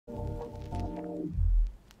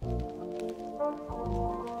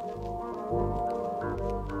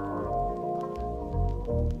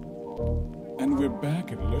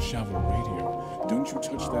back and lush our radio. Don't you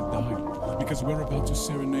touch that dial, because we're about to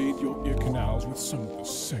serenade your ear canals with some of the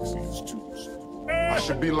sexiest tunes. I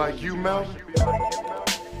should be like you, Mel.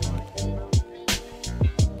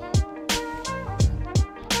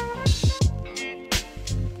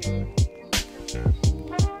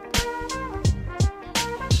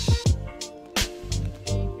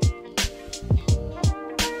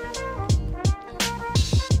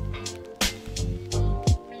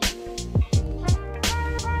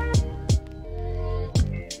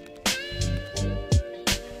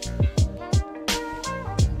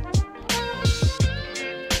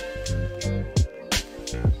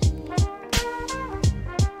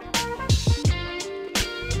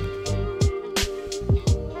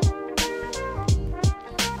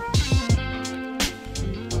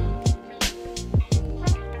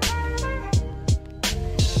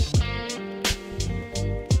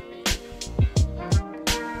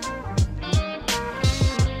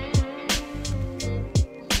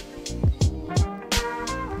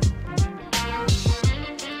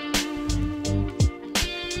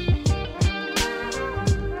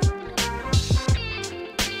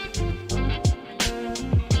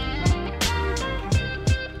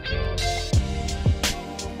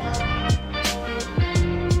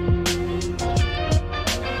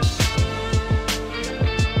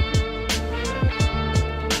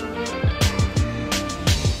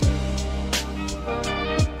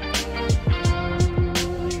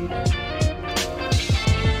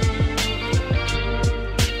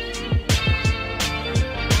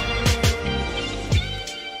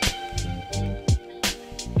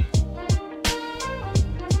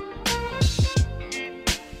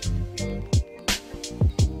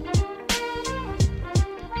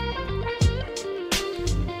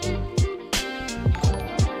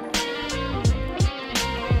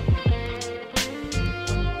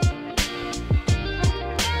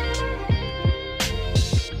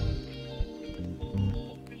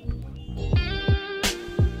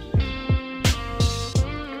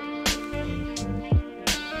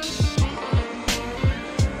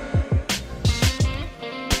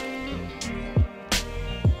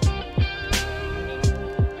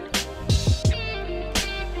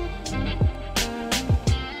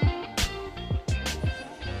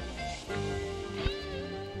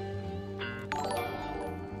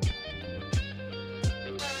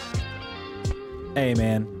 Hey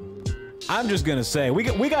man, I'm just gonna say we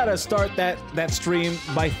gotta start that stream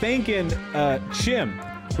by thanking Chim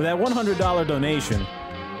for that $100 donation.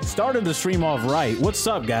 Started the stream off right. What's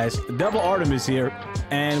up, guys? Devil Artemis here,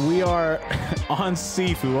 and we are on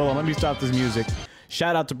Sifu. Hold on, let me stop this music.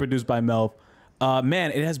 Shout out to Produced by Melv.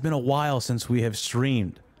 Man, it has been a while since we have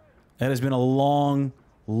streamed. It has been a long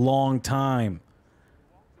time.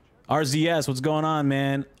 RZS, what's going on,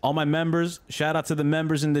 man? All my members, shout out to the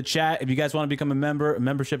members in the chat. If you guys want to become a member, a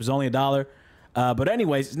membership is only $1. But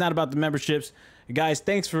anyways, it's not about the memberships. Guys,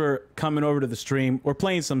 thanks for coming over to the stream. We're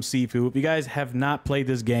playing some Sifu. If you guys have not played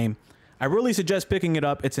this game, I really suggest picking it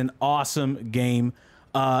up. It's an awesome game.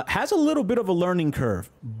 Has a little bit of a learning curve,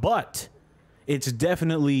 but it's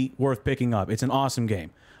definitely worth picking up. It's an awesome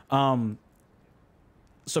game.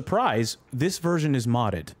 Surprise, this version is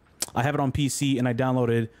modded. I have it on PC and I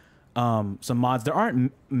downloaded some mods. There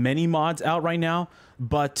aren't many mods out right now,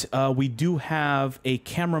 but we do have a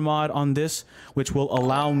camera mod on this, which will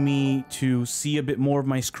allow me to see a bit more of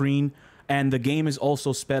my screen. And the game is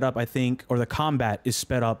also sped up, I think, or the combat is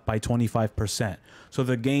sped up by 25%. So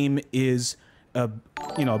the game is,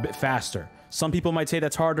 you know, a bit faster. Some people might say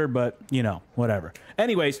that's harder, but, you know, whatever.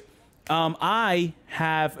 Anyways, I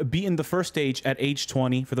have beaten the first stage at age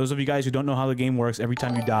 20. For those of you guys who don't know how the game works, every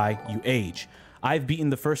time you die, you age. I've beaten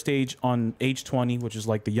the first stage on age 20, which is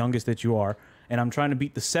like the youngest that you are, and I'm trying to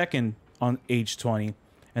beat the second on age 20,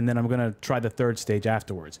 and then I'm going to try the third stage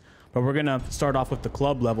afterwards. But we're going to start off with the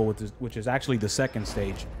club level, which is actually the second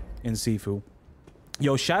stage in Sifu.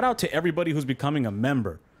 Yo, shout out to everybody who's becoming a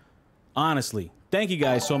member. Honestly, thank you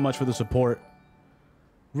guys so much for the support.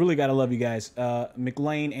 Really gotta love you guys.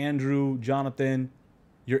 McLean, Andrew, Jonathan,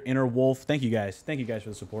 your inner wolf. Thank you guys. Thank you guys for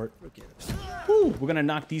the support. Woo, we're gonna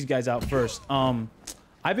knock these guys out first.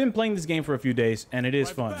 I've been playing this game for a few days, and it is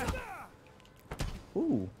fun.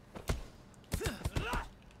 Ooh.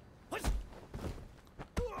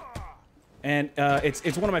 And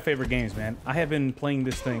it's one of my favorite games, man. I have been playing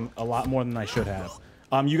this thing a lot more than I should have.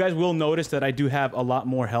 You guys will notice that I do have a lot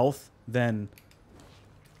more health than,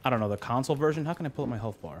 I don't know, the console version. How can I pull up my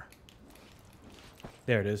health bar?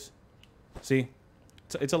 There it is. See?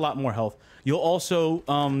 It's a lot more health. You'll also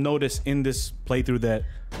notice in this playthrough that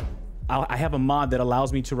I have a mod that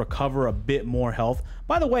allows me to recover a bit more health.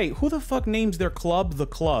 By the way, who the fuck names their club the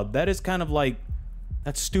club? That is kind of like,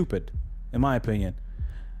 that's stupid, in my opinion.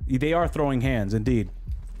 They are throwing hands, indeed.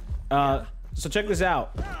 So check this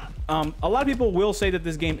out. A lot of people will say that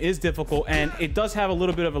this game is difficult, and it does have a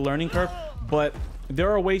little bit of a learning curve, but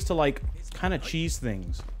there are ways to, like, kind of cheese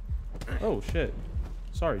things. Oh, shit.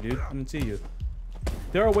 Sorry, dude. I didn't see you.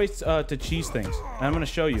 There are ways to cheese things, and I'm going to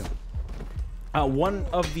show you. One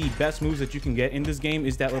of the best moves that you can get in this game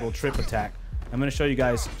is that little trip attack. I'm going to show you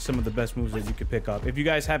guys some of the best moves that you could pick up. If you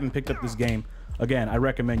guys haven't picked up this game, again, I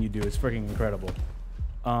recommend you do. It's freaking incredible.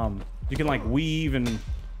 You can, like, weave and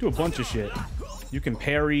do a bunch of shit. You can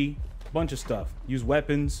parry, a bunch of stuff. Use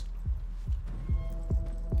weapons.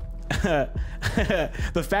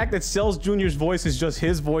 The fact that Cells Jr.'s voice is just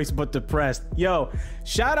his voice but depressed. Yo,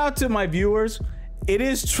 shout out to my viewers. It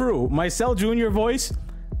is true. My Cell Jr. voice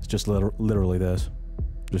is just literally this.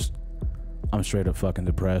 Just, I'm straight up fucking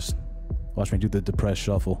depressed. Watch me do the depressed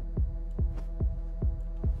shuffle.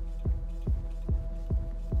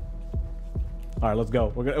 All right, let's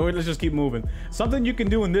go. Let's just keep moving. Something you can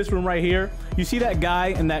do in this room right here. You see that guy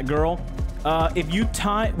and that girl? If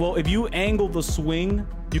you angle the swing,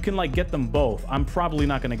 you can like get them both. I'm probably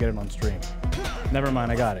not gonna get it on stream. Never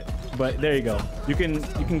mind, I got it. But there you go. You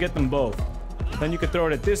can get them both. Then you can throw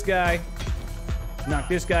it at this guy, knock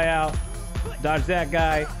this guy out, dodge that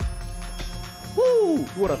guy. Woo!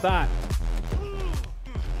 Who would have thought?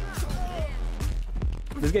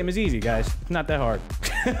 This game is easy, guys. It's not that hard.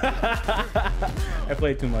 I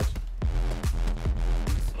played too much.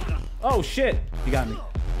 Oh shit! You got me.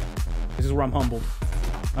 This is where I'm humbled.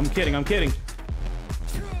 I'm kidding. I'm kidding.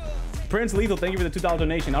 Prince Lethal, thank you for the $2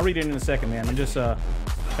 donation. I'll read it in a second, man. I'm just trying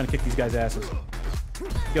to kick these guys' asses.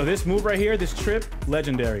 Yo, this move right here, this trip,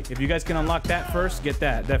 legendary. If you guys can unlock that first, get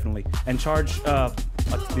that definitely. And charge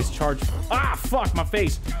this charge. Ah, fuck my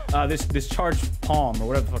face. This charge palm or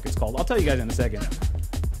whatever the fuck it's called. I'll tell you guys in a second.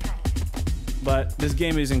 But this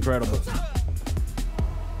game is incredible.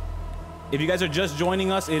 If you guys are just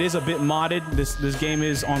joining us, it is a bit modded. This game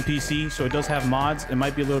is on PC, so it does have mods. It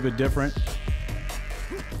might be a little bit different.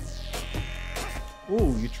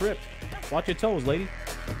 Ooh, you tripped. Watch your toes, lady.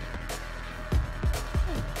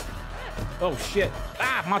 Oh shit.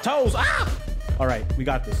 Ah, my toes. Ah! All right, we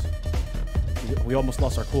got this. We almost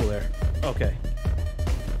lost our cool there. Okay.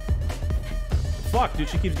 Fuck, dude,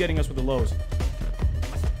 she keeps getting us with the lows.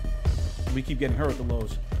 We keep getting her with the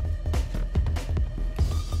lows.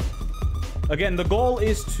 Again, the goal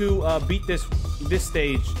is to beat this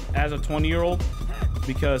stage as a 20-year-old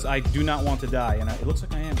because I do not want to die, and it looks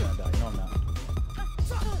like I am gonna die. No, I'm not.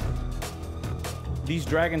 These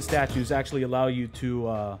dragon statues actually allow you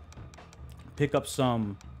to pick up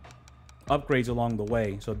some upgrades along the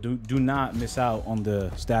way, so do not miss out on the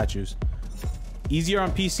statues. Easier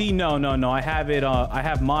on PC? No. I have it. I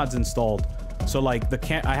have mods installed. So like the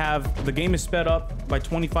game is sped up by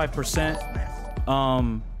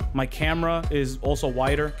 25%. My camera is also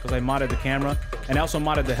wider because I modded the camera, and I also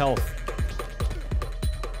modded the health.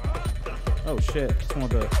 Oh shit, it's one of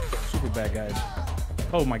the super bad guys.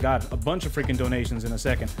 Oh my god, a bunch of freaking donations in a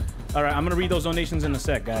second. All right, I'm gonna read those donations in a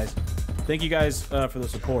sec, guys. Thank you guys for the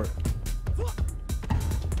support.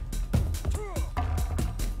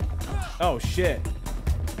 Oh shit.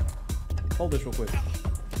 Hold this real quick.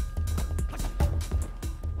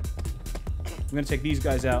 I'm gonna take these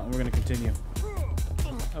guys out and we're gonna continue.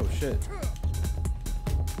 Oh shit.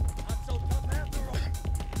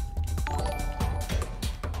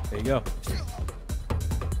 There you go.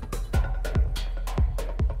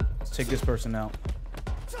 Let's take this person out.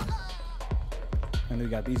 And then we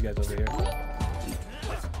got these guys over here.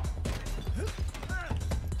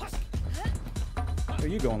 Where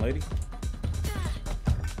you going, lady?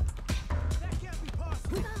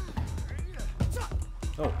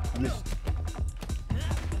 Oh, I missed.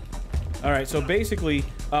 All right, so basically,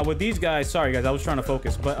 with these guys, sorry guys, I was trying to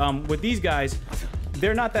focus, but with these guys,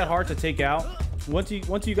 they're not that hard to take out. Once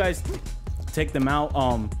you guys take them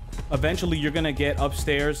out, eventually you're gonna get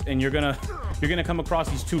upstairs and you're gonna come across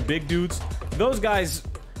these two big dudes. Those guys,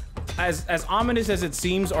 as ominous as it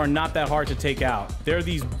seems, are not that hard to take out. They're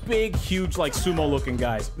these big, huge, like sumo-looking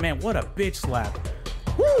guys. Man, what a bitch slap!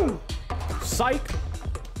 Woo! Psych!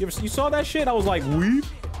 You saw that shit? I was like, weep.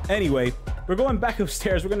 Anyway. We're going back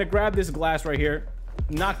upstairs. We're gonna grab this glass right here,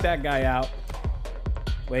 knock that guy out.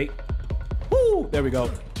 Wait. Woo! There we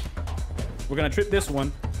go. We're gonna trip this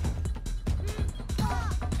one.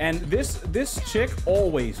 And this chick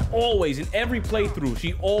always in every playthrough,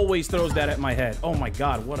 she always throws that at my head. Oh my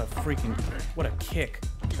god, what a kick.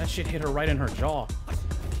 That shit hit her right in her jaw.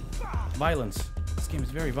 Violence. This game is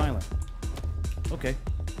very violent. Okay.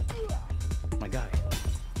 My guy.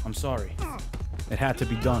 I'm sorry. It had to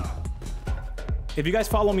be done. If you guys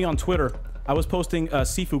follow me on Twitter, I was posting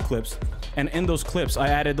Sifu clips, and in those clips, I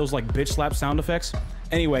added those like bitch slap sound effects.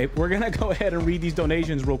 Anyway, we're gonna go ahead and read these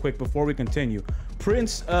donations real quick before we continue.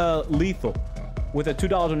 Prince Lethal with a $2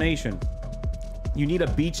 donation. You need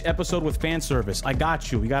a beach episode with fan service. I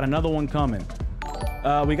got you. We got another one coming.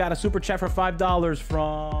 We got a super chat for $5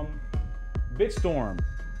 from Bitstorm.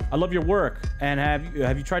 I love your work. And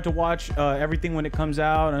have you tried to watch everything when it comes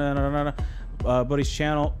out? Buddy's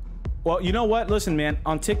channel. Well, you know what? Listen, man.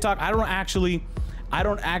 On TikTok, I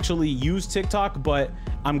don't actually use TikTok, but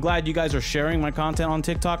I'm glad you guys are sharing my content on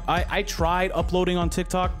TikTok. I tried uploading on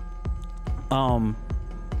TikTok,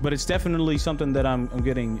 but it's definitely something that I'm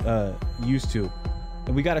getting used to.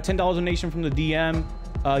 And we got a $10 donation from the DM.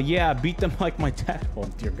 Yeah, beat them like my dad. Oh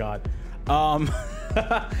dear God.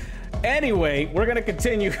 Anyway, we're gonna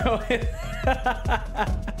continue going.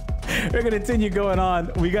 We're gonna continue going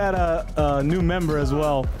on. We got a new member as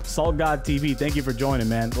well, Salt God TV. Thank you for joining,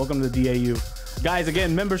 man. Welcome to the DAU. Guys,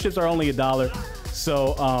 again, memberships are only $1.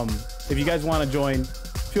 So if you guys want to join,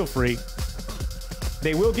 feel free.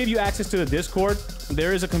 They will give you access to the Discord.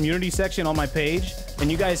 There is a community section on my page, and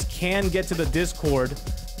you guys can get to the Discord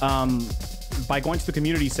by going to the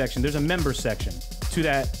community section. There's a member section to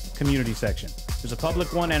that community section. There's a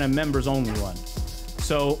public one and a members only one.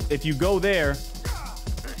 So if you go there,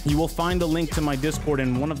 you will find the link to my Discord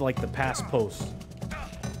in one of like the past posts.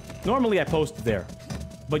 Normally I post there,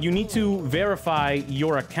 but you need to verify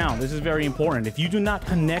your account. This is very important. If you do not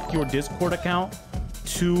connect your Discord account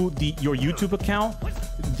to your YouTube account,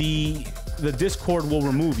 the Discord will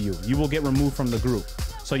remove you. You will get removed from the group.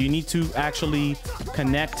 So you need to actually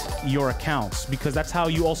connect your accounts, because that's how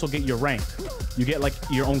you also get your rank. You get like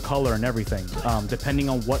your own color and everything, depending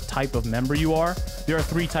on what type of member you are. There are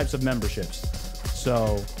 3 types of memberships.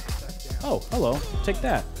 So, oh, hello, take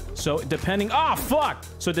that. So depending, fuck!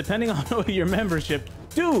 So depending on your membership,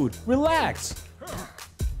 dude, relax.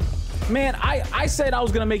 Man, I said I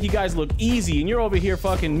was gonna make you guys look easy, and you're over here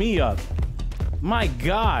fucking me up. My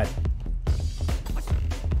God.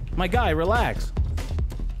 My guy, relax.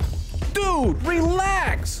 Dude,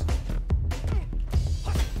 relax!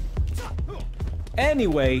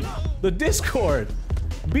 Anyway, the Discord.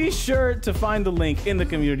 Be sure to find the link in the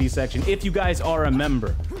community section if you guys are a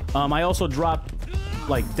member. I also drop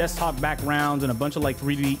like desktop backgrounds and a bunch of like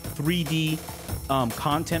 3D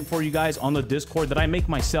content for you guys on the Discord that I make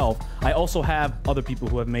myself. I also have other people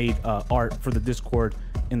who have made art for the Discord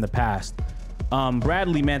in the past.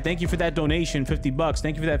 Bradley, man, thank you for that donation, $50.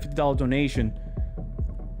 Thank you for that $50 donation.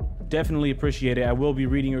 Definitely appreciate it. I will be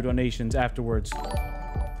reading your donations afterwards.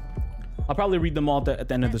 I'll probably read them all at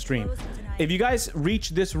the end of the stream. If you guys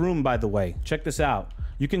reach this room, by the way, check this out.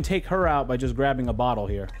 You can take her out by just grabbing a bottle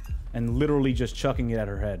here and literally just chucking it at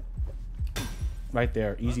her head. Right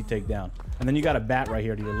there, easy takedown. And then you got a bat right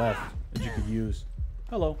here to your left that you could use.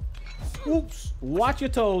 Hello. Oops, watch your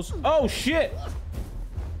toes. Oh shit!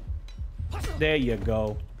 There you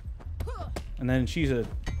go. And then she's a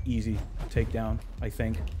easy takedown, I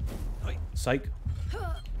think. Psych.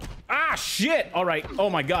 Ah, shit! All right. Oh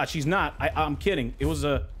my God, she's not. I'm kidding. It was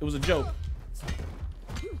a joke.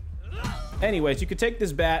 Anyways, you could take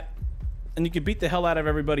this bat and you could beat the hell out of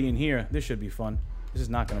everybody in here. This should be fun. This is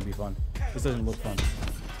not gonna be fun. This doesn't look fun.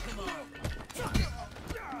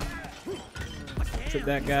 Trip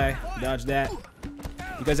that guy. Dodge that.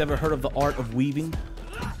 You guys ever heard of the art of weaving?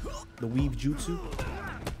 The weave jutsu?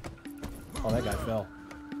 Oh, that guy fell.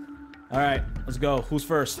 All right, let's go. Who's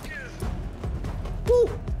first? Woo!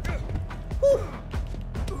 Woo!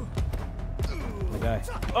 The guy.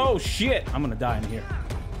 Oh shit! I'm gonna die in here.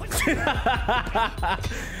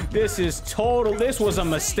 This is total. This was a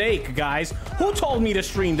mistake, guys. Who told me to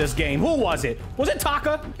stream this game? Who was it? Was it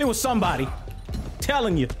Taka? It was somebody.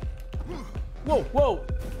 Telling you. Whoa, whoa.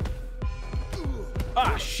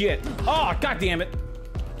 Ah, shit. Oh, God damn it.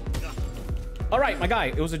 All right, my guy.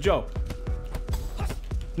 It was a joke.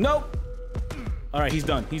 Nope. All right, he's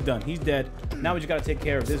done. He's done. He's dead. Now we just gotta take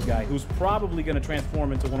care of this guy, who's probably gonna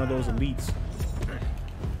transform into one of those elites.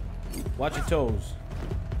 Watch your toes.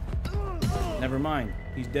 Never mind.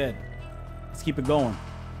 He's dead. Let's keep it going.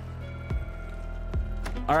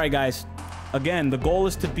 All right, guys. Again, the goal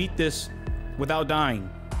is to beat this without dying.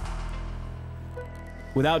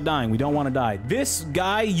 Without dying. We don't want to die. This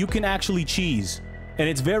guy, you can actually cheese. And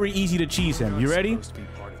it's very easy to cheese him. You ready?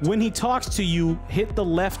 When he talks to you, hit the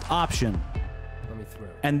left option.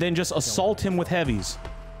 And then just assault him with heavies.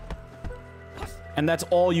 And that's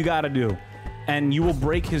all you gotta do. And you will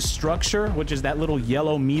break his structure, which is that little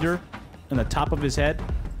yellow meter in the top of his head.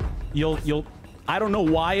 You'll I don't know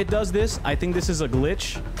why it does this. I think this is a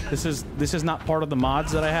glitch. This is not part of the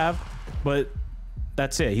mods that I have, but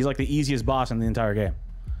that's it. He's like the easiest boss in the entire game.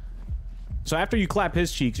 So after you clap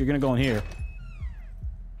his cheeks, you're gonna go in here.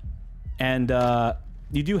 And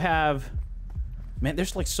you do have, man,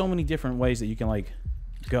 there's like so many different ways that you can like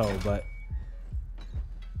go, but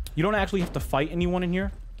you don't actually have to fight anyone in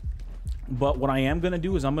here. But what I am gonna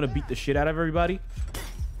do is I'm gonna beat the shit out of everybody.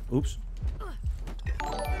 Oops.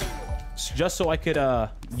 Just so I could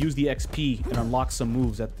use the XP and unlock some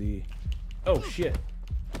moves at the... Oh shit.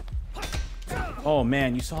 Oh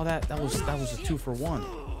man, you saw that? That was a 2-for-1.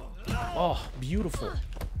 Oh, beautiful.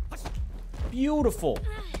 Beautiful.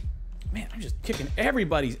 Man, I'm just kicking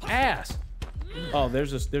everybody's ass. Oh,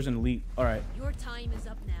 there's an elite. All right. Your time is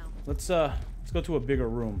up now. Let's go to a bigger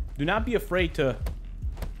room. Do not be afraid to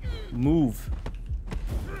move.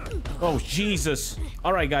 Oh, Jesus.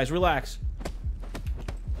 All right, guys, relax.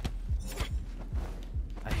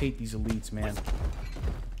 I hate these elites, man.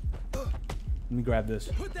 Let me grab this.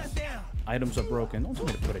 Put that down. Items are broken. Don't tell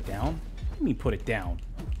me to put it down. What do you mean put it down?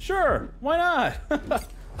 Sure, why not?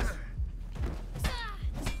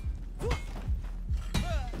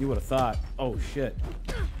 You would have thought. Oh, shit.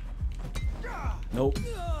 Nope.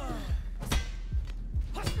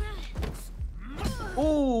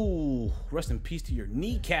 Ooh, rest in peace to your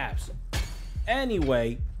kneecaps.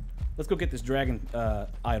 Anyway, let's go get this dragon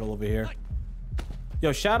idol over here.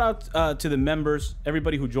 Yo, shout out to the members,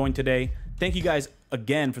 everybody who joined today. Thank you guys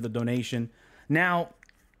again for the donation. Now,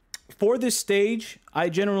 for this stage, I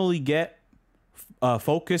generally get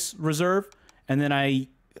focus reserve, and then I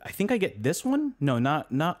think I get this one. No,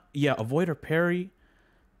 not yeah, avoid or parry,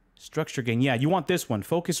 structure gain. Yeah, you want this one,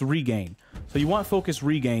 focus regain. So you want focus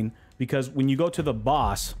regain because when you go to the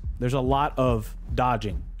boss, there's a lot of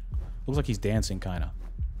dodging. Looks like he's dancing, kind of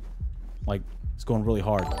like it's going really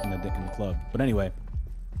hard in the club. But anyway,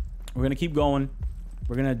 we're gonna keep going.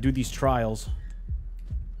 We're gonna do these trials.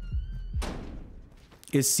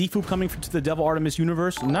 Is Sifu coming to the Devil Artemis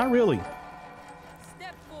universe? Not really.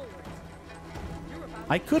 Step forward.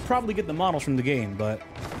 I could probably get the models from the game, but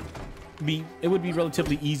it would be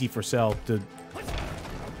relatively easy for Cell to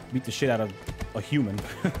beat the shit out of a human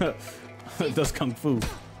that does kung fu.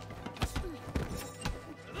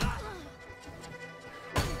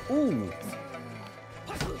 Ooh.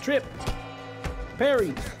 Trip.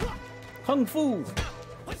 Parry. Kung fu.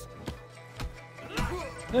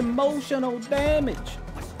 Emotional damage.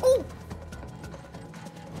 Ooh.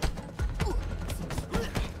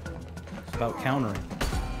 It's about countering.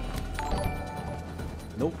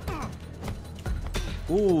 Nope.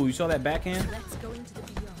 Ooh, you saw that backhand? Let's go into the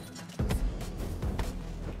beyond.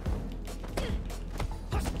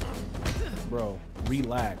 Bro,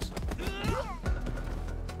 relax.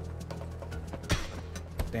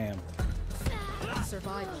 Damn.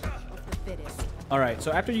 Survival of the fittest. All right,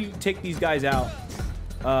 so after you take these guys out,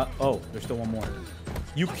 oh, there's still one more.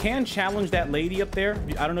 You can challenge that lady up there.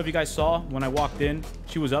 I don't know if you guys saw when I walked in.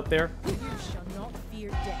 She was up there. You shall not fear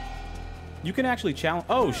death. You can actually challenge...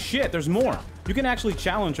 Oh, shit, there's more. You can actually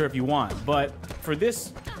challenge her if you want. But for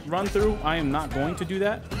this run-through, I am not going to do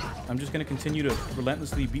that. I'm just going to continue to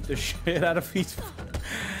relentlessly beat the shit out of these...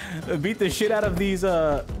 beat the shit out of these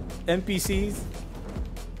NPCs.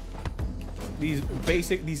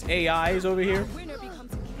 These AIs over here. The winner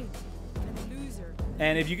becomes a king, and the loser.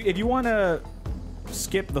 And if you want to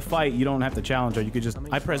skip the fight, you don't have to challenge her. You could just...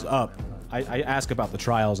 I press up. I ask about the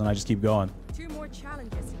trials, and I just keep going. 2 more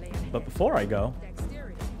challenges lay ahead. But before I go,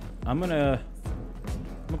 Dexterity. I'm gonna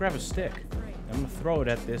grab a stick. I'm gonna throw it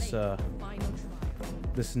at this Final try.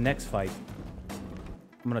 this next fight.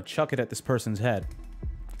 I'm gonna chuck it at this person's head.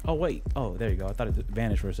 Oh wait. Oh, there you go. I thought it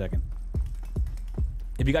vanished for a second.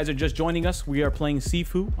 If you guys are just joining us, we are playing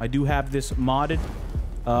Sifu. I do have this modded.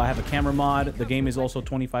 I have a camera mod. The game is also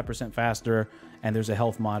 25% faster, and there's a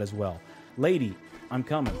health mod as well. Lady, I'm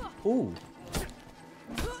coming. Ooh.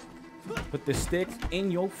 Put the stick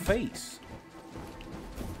in your face.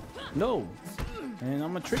 No. And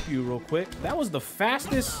I'm gonna trick you real quick. That was the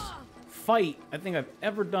fastest fight I think I've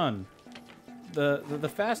ever done.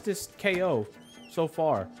 The fastest KO so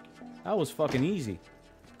far. That was fucking easy.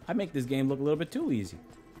 I make this game look a little bit too easy.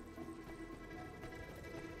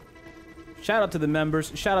 Shout out to the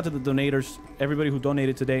members. Shout out to the donators. Everybody who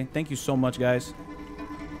donated today. Thank you so much, guys.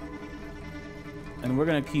 And we're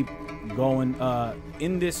gonna keep going.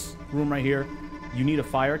 In this room right here, you need a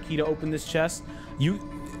fire key to open this chest.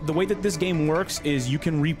 The way that this game works is you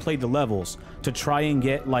can replay the levels to try and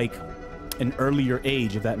get like an earlier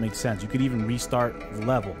age, if that makes sense. You could even restart the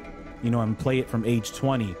level, you know, and play it from age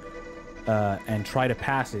 20 and try to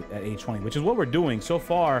pass it at age 20, which is what we're doing so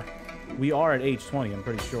far. We are at age 20, I'm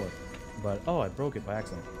pretty sure. But, oh, I broke it by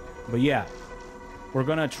accident. But yeah, we're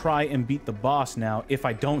gonna try and beat the boss now if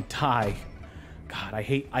I don't die. God, I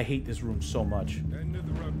hate this room so much.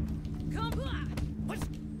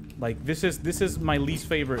 Like, this is my least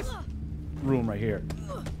favorite room right here.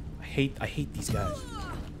 I hate these guys.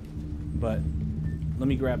 But let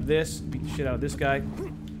me grab this, beat the shit out of this guy.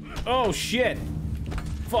 Oh shit!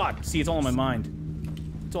 Fuck! See, it's all in my mind.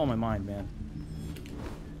 It's all in my mind, man.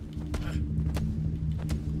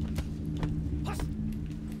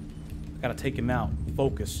 Gotta take him out.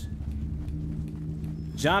 Focus.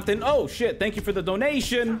 Jonathan, oh shit, thank you for the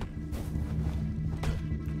donation!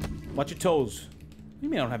 Watch your toes. What do you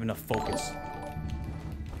mean I don't have enough focus?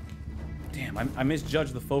 Damn, I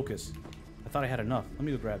misjudged the focus. I thought I had enough. Let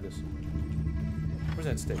me go grab this. Where's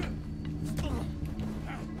that stick?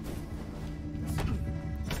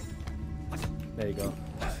 There you go.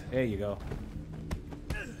 There you go.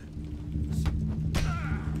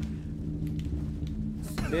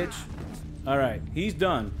 Bitch. Alright, he's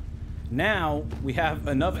done. Now, we have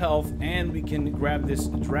enough health, and we can grab this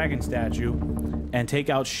dragon statue and take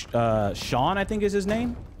out Sean, I think is his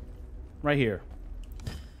name. Right here.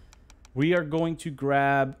 We are going to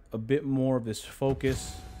grab a bit more of this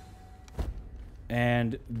focus.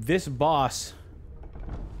 And this boss,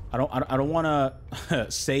 I don't want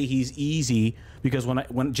to say he's easy, because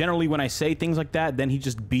generally when I say things like that, then he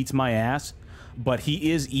just beats my ass. But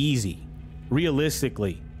he is easy.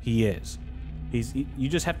 Realistically, he is. You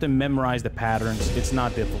just have to memorize the patterns. It's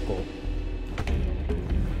not difficult.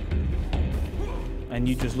 And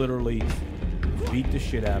you just literally beat the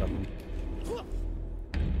shit out of him.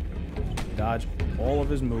 Dodge all of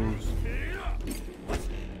his moves.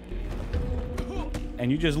 And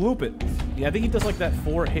you just loop it. Yeah, I think he does like that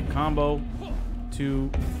 4-hit combo. 2,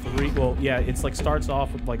 3. Well, yeah, it's like starts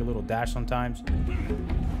off with like a little dash sometimes.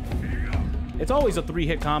 It's always a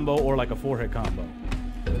 3-hit combo or like a 4-hit combo.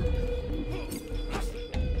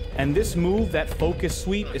 And this move, that focus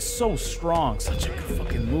sweep, is so strong. Such a good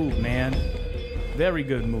fucking move, man. Very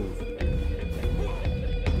good move.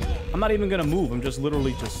 I'm not even gonna move. I'm just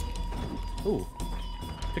literally just... Ooh.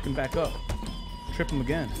 Pick him back up. Trip him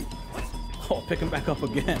again. Oh, pick him back up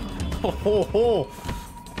again. Oh, ho, ho.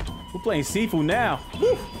 We're playing Sifu now.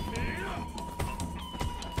 Woo.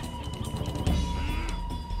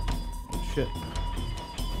 Shit.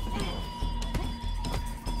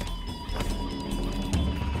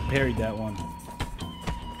 Parried that one.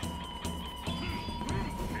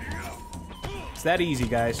 It's that easy,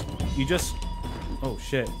 guys. You just... Oh,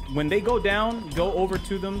 shit. When they go down, go over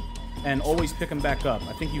to them and always pick them back up.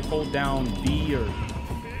 I think you hold down B or...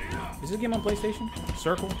 Is this game on PlayStation?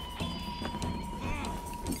 Circle?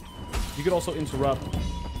 You could also interrupt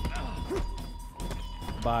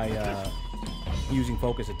by using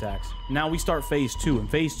focus attacks. Now we start phase 2. In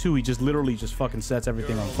phase 2, he just literally just fucking sets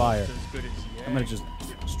everything on fire. I'm gonna just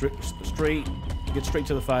get straight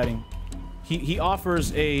to the fighting. He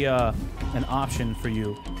offers a an option for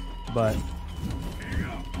you, but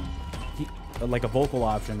like a vocal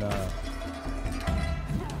option.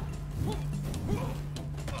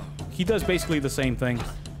 He does basically the same thing.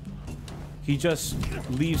 He just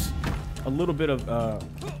leaves a little bit of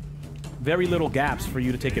very little gaps for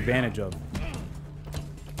you to take advantage of.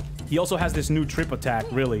 He also has this new trip attack,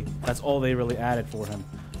 really. That's all they really added for him.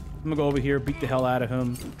 I'm gonna go over here, beat the hell out of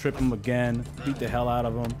him, trip him again, beat the hell out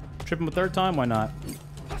of him. Trip him a third time? Why not?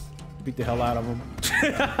 Beat the hell out of him.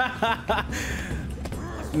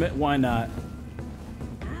 Why not?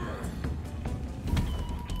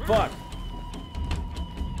 Fuck.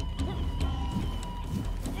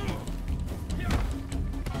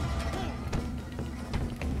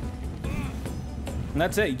 And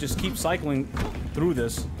that's it. You just keep cycling through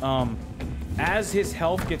this. As his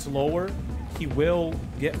health gets lower, he will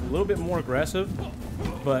get a little bit more aggressive,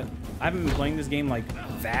 but I haven't been playing this game like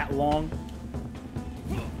that long.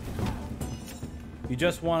 You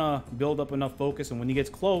just want to build up enough focus, and when he gets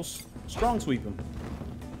close, strong sweep him.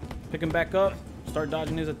 Pick him back up, start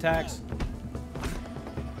dodging his attacks.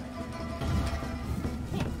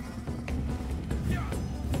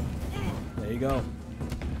 There you go.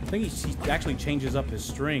 I think he actually changes up his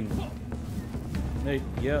string. Hey,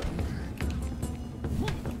 yep.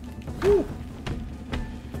 Woo.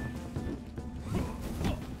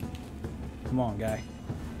 Come on, guy.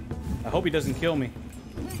 I hope he doesn't kill me.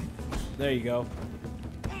 There you go.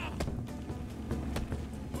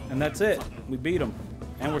 And that's it. We beat him.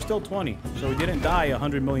 And we're still 20, so we didn't die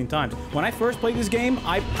 100 million times. When I first played this game,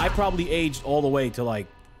 I probably aged all the way to like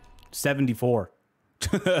 74.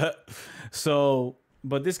 So,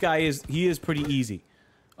 but this guy he is pretty easy.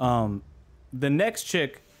 The next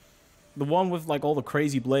chick the one with like all the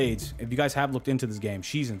crazy blades. If you guys have looked into this game,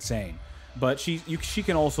 she's insane. But she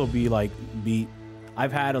can also be like beat.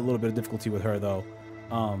 I've had a little bit of difficulty with her though.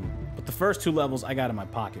 But the first 2 levels I got in my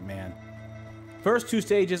pocket, man. First 2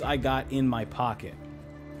 stages I got in my pocket.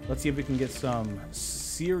 Let's see if we can get some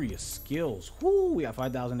serious skills. Whoo, we got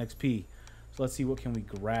 5,000 XP. So let's see, what can we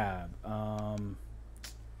grab?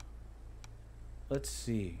 Let's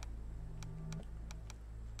see.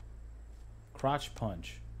 Crotch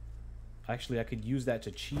punch. Actually, I could use that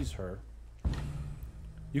to cheese her.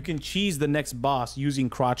 You can cheese the next boss using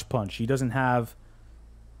crotch punch. He doesn't have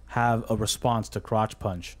a response to crotch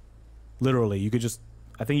punch. Literally, you could just,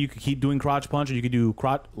 I think you could keep doing crotch punch, or you could do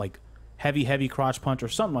like heavy crotch punch or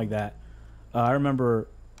something like that. I remember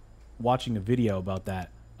watching a video about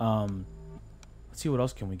that. Let's see, what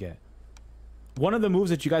else can we get? One of the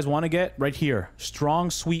moves that you guys want to get right here, strong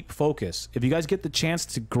sweep focus. If you guys get the chance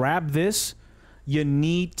to grab this, you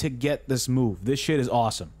need to get this move. This shit is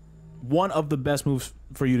awesome. One of the best moves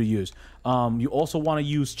for you to use. You also want to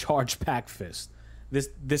use charge pack fist.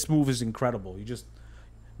 This move is incredible. You just,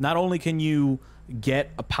 not only can you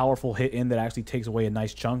get a powerful hit in that actually takes away a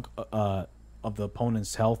nice chunk of the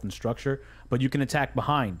opponent's health and structure, but you can attack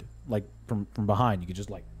behind, like from behind. You can just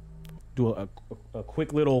like do a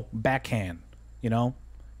quick little backhand, you know,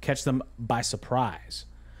 catch them by surprise.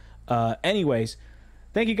 Anyways,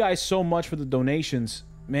 thank you guys so much for the donations.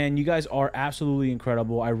 Man, you guys are absolutely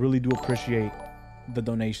incredible. I really do appreciate the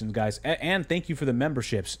donations, guys. And thank you for the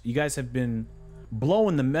memberships. You guys have been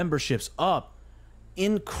blowing the memberships up.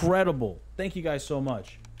 Incredible. Thank you guys so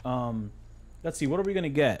much. Let's see, what are we gonna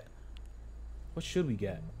get? What should we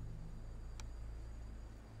get?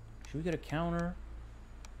 Should we get a counter?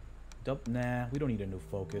 Nah, we don't need a new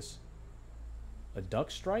focus. A duck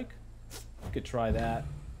strike? We could try that.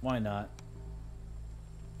 Why not?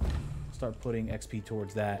 Start putting XP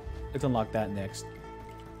towards that. Let's unlock that next.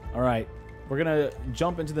 All right, we're gonna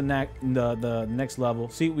jump into the next level.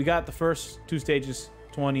 See, we got the first 2 stages,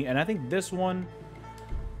 20, and I think this one.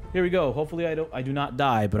 Here we go. Hopefully, I do not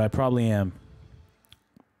die, but I probably am.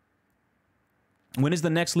 When is the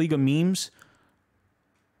next League of Memes?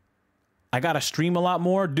 I gotta stream a lot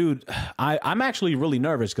more, dude. I'm actually really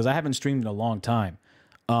nervous because I haven't streamed in a long time.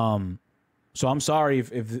 So I'm sorry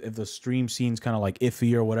if the stream scene's kind of like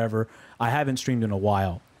iffy or whatever. I haven't streamed in a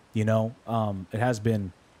while, you know. It has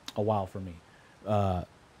been a while for me,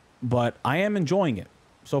 but I am enjoying it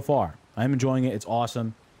so far. I am enjoying it. It's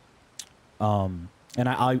awesome. And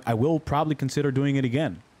I will probably consider doing it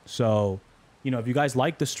again. So, you know, if you guys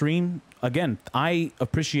like the stream, again, I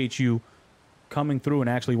appreciate you coming through and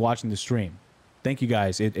actually watching the stream. Thank you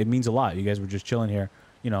guys. It means a lot. You guys were just chilling here,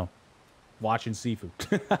 you know, watching Sifu.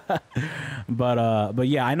 But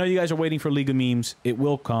yeah, I know you guys are waiting for League of Memes. It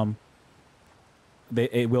will come.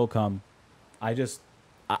 It will come. I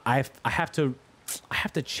have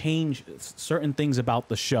to change certain things about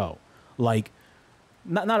the show, like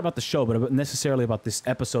not about the show, but necessarily about this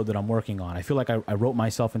episode that I'm working on. I feel like I wrote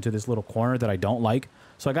myself into this little corner that I don't like,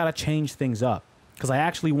 so I gotta change things up because I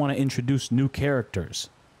actually want to introduce new characters.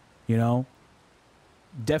 You know,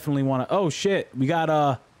 definitely want to. Oh shit, we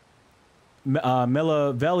got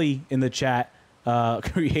Mela Veli in the chat,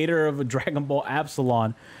 creator of Dragon Ball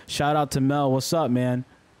Absalon. Shout out to Mel. What's up, man?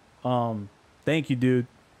 Thank you, dude.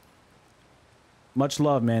 Much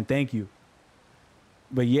love, man. Thank you.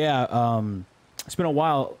 But yeah, it's been a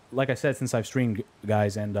while, like I said, since I've streamed,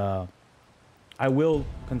 guys, and I will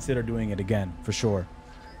consider doing it again for sure.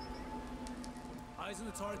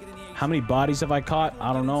 How many bodies have I caught?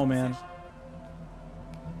 I don't know, man.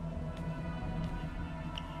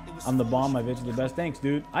 I'm the bomb. My vids are the best. Thanks,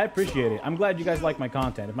 dude. I appreciate it. I'm glad you guys like my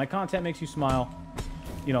content. If my content makes you smile,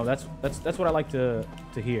 you know, that's what I like to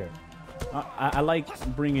hear. I like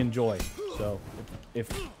bringing joy. So if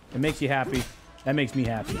it makes you happy, that makes me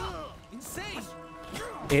happy.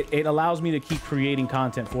 It allows me to keep creating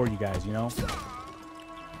content for you guys, you know?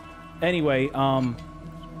 Anyway,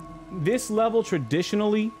 this level,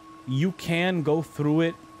 traditionally, you can go through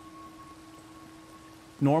it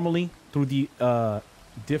normally through the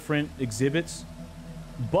different exhibits,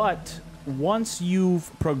 but once you've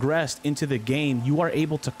progressed into the game, you are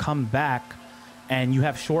able to come back and you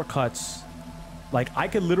have shortcuts. Like, I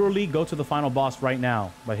could literally go to the final boss right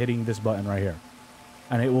now by hitting this button right here,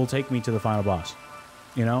 and it will take me to the final boss,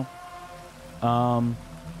 you know?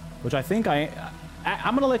 Which I think I'm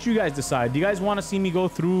gonna let you guys decide. Do you guys want to see me go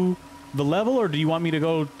through the level, or do you want me to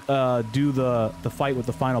go do the fight with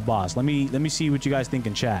the final boss? Let me see what you guys think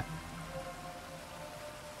in chat.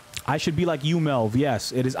 I Should Be Like You, Melv.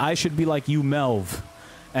 Yes, it is I Should Be Like You, Melv.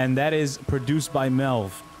 And that is produced by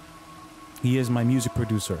Melv. He is my music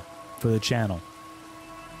producer. for the channel.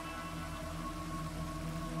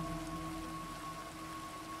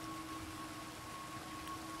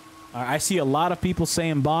 I see a lot of people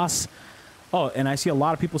saying boss. Oh, and I see a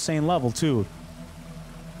lot of people saying level too.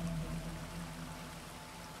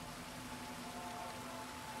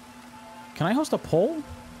 Can I host a poll?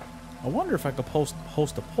 I wonder if I could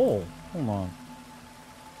host a poll. Hold on.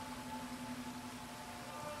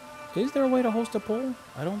 Is there a way to host a poll?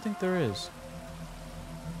 I don't think there is.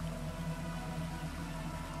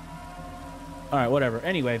 Alright, whatever.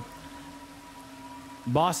 Anyway.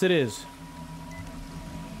 Boss it is.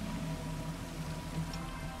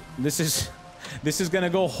 This is gonna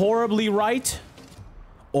go horribly right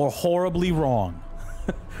or horribly wrong.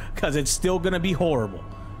 Because it's still gonna be horrible.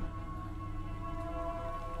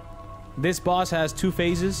 This boss has 2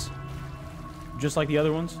 phases, just like the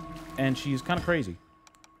other ones, and she's kind of crazy.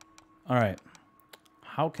 Alright.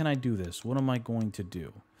 How can I do this? What am I going to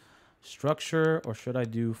do? Structure, or should I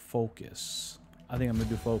do focus? I think I'm going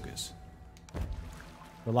to do focus.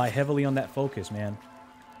 Rely heavily on that focus, man.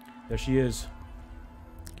 There she is.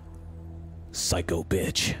 Psycho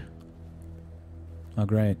bitch. Oh,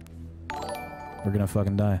 great. We're gonna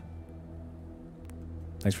fucking die.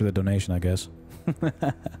 Thanks for the donation, I guess.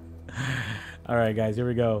 Alright, guys, here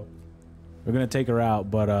we go. We're gonna take her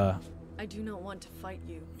out, but, I do not want to fight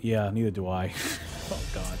you. yeah, neither do I. Oh,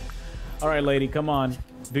 God. Alright, lady, come on.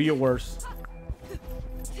 Do your worst.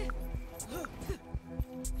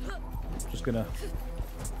 Just gonna...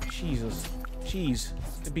 Jesus. Jeez.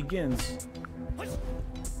 It begins.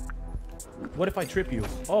 What if I trip you?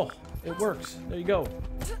 Oh, it works. There you go.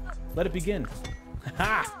 Let it begin.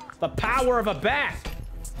 Ha! The power of a bat!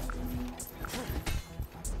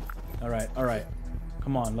 Alright, alright.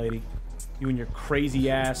 Come on, lady. You and your crazy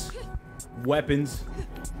ass weapons.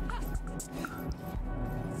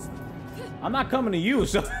 I'm not coming to you,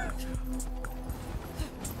 so...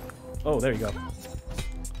 Oh, there you go.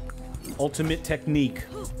 Ultimate technique.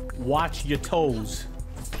 Watch your toes.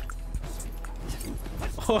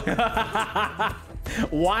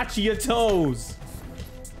 Watch your toes.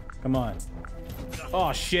 Come on.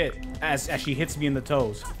 Oh, shit. As she hits me in the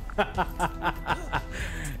toes.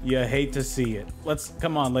 You hate to see it. Let's...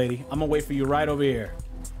 Come on, lady. I'm gonna wait for you right over here.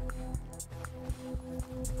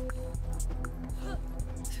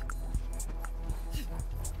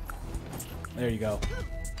 There you go.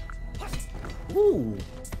 Ooh.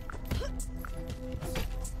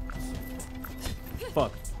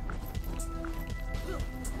 Fuck.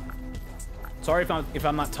 Sorry if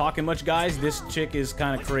I'm not talking much, guys. This chick is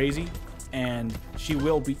kind of crazy, and she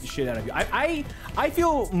will beat the shit out of you. I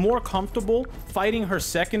feel more comfortable fighting her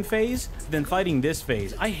second phase than fighting this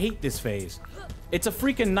phase. I hate this phase. It's a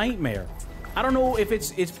freaking nightmare. I don't know if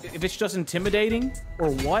it's just intimidating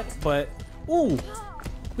or what, but ooh,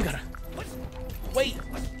 we gotta wait.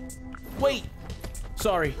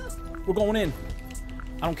 Sorry, we're going in.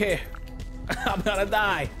 I don't care. I'm gonna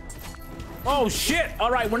die. Oh shit! All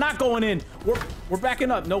right, we're not going in. We're backing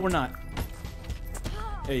up. No, we're not.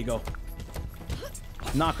 There you go.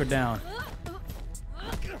 Knock her down.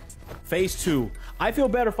 Phase 2. I feel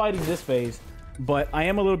better fighting this phase, but I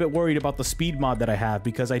am a little bit worried about the speed mod that I have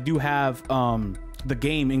because I do have the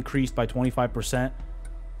game increased by 25%,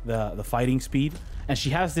 the fighting speed, and she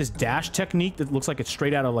has this dash technique that looks like it's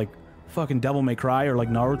straight out of like fucking Devil May Cry or like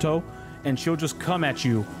Naruto, and she'll just come at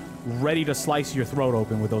you ready to slice your throat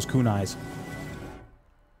open with those kunais.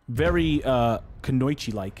 Very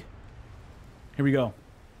Kunoichi-like. Here we go.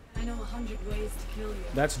 I know 100 ways to kill you.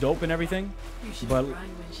 That's dope and everything, You should but have run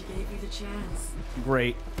when she gave you the chance.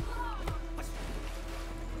 great.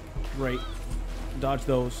 Great. Dodge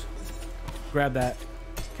those. Grab that.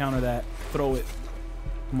 Counter that. Throw it.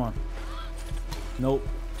 Come on. Nope.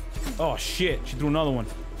 Oh shit, she threw another one.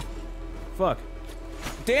 Fuck.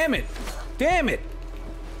 Damn it! Damn it!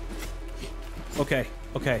 Okay,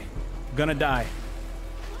 okay. Gonna die.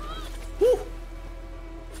 Woo!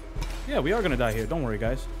 Yeah, we are gonna die here. Don't worry,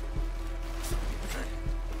 guys.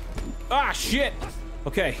 Ah, shit!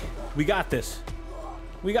 Okay, we got this.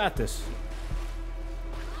 We got this.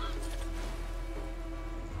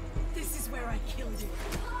 This is where I killed you.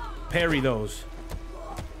 Parry those.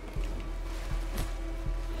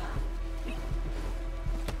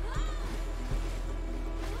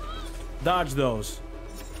 Dodge those.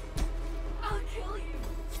 I'll kill you.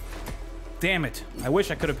 Damn it. I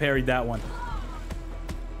wish I could have parried that one.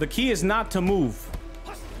 The key is not to move.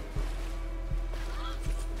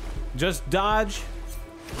 Just dodge.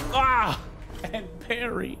 Ah! And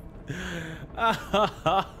parry.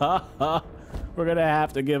 We're gonna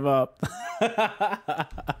have to give up.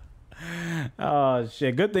 Oh,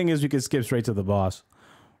 shit. Good thing is we can skip straight to the boss.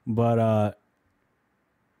 But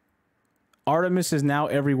Artemis is now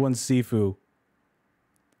everyone's Sifu.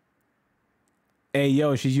 Hey,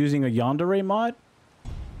 yo, she's using a yandere mod?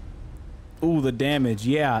 Ooh, the damage.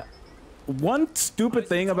 Yeah. One stupid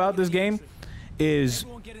thing about this game is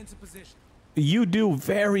you do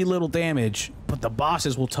very little damage, but the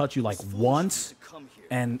bosses will touch you like once,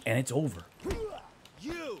 and it's over.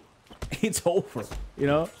 It's over, you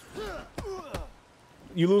know?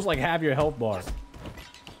 You lose like half your health bar.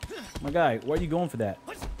 My guy, why are you going for that?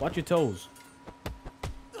 Watch your toes.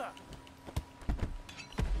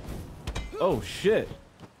 Oh, shit.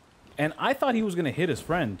 And I thought he was going to hit his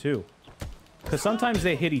friend, too. Because sometimes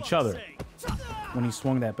they hit each other when he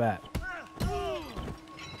swung that bat.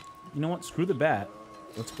 You know what? Screw the bat.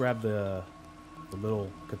 Let's grab the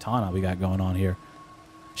little katana we got going on here.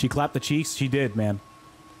 She clapped the cheeks. She did, man.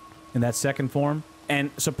 In that second form. And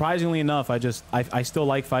surprisingly enough, I still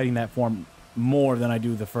like fighting that form more than I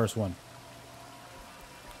do the first one.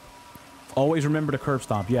 Always remember to curb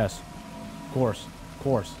stomp. Yes. Of course. Of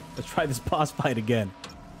course. Let's try this boss fight again.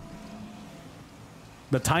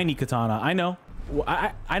 The tiny katana. I know.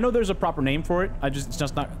 I know there's a proper name for it.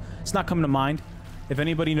 It's not coming to mind. If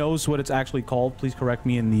anybody knows what it's actually called, please correct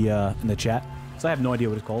me in the chat. So I have no idea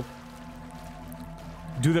what it's called.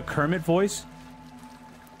 Do the Kermit voice?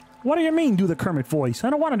 What do you mean, do the Kermit voice? I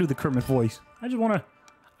don't want to do the Kermit voice. I just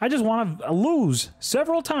want to lose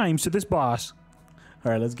several times to this boss.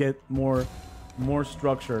 All right, let's get more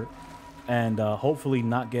structure and hopefully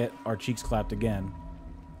not get our cheeks clapped again.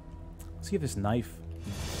 Let's see if this knife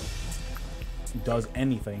does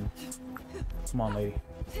anything. Come on, lady.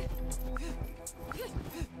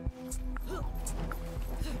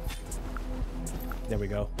 There we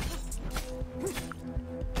go.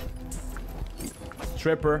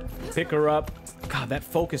 Trip her, pick her up. God, that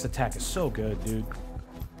focus attack is so good, dude.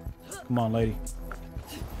 Come on, lady.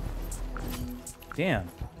 Damn.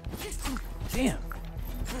 Damn.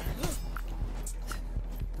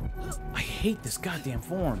 I hate this goddamn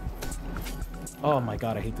form. Oh my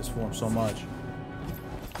god, I hate this form so much.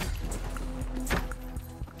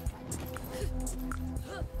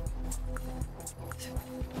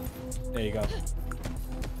 There you go.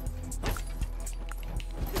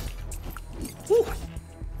 Woo.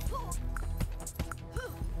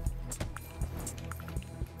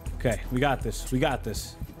 Okay, we got this. We got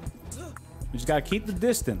this. We just gotta keep the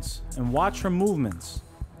distance and watch her movements.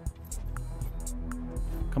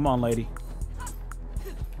 Come on, lady.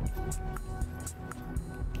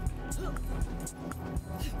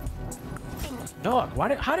 Dog,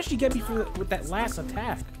 how did she get me with that last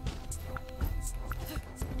attack?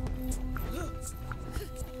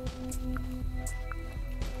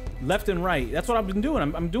 Left and right. That's what I've been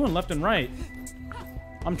doing. I'm doing left and right.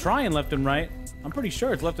 I'm trying left and right. I'm pretty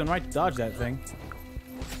sure it's left and right to dodge that thing.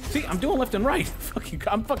 See, I'm doing left and right.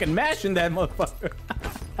 I'm fucking mashing that motherfucker.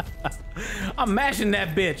 I'm mashing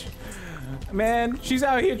that bitch. Man, she's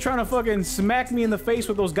out here trying to fucking smack me in the face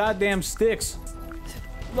with those goddamn sticks.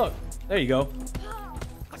 Look, there you go.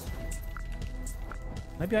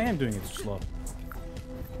 Maybe I am doing it too slow.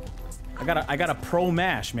 I gotta pro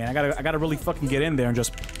mash, man. I gotta really fucking get in there and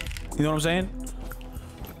just, you know what I'm saying?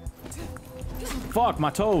 Fuck, my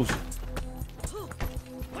toes.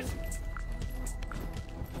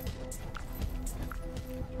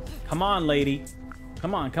 Come on, lady.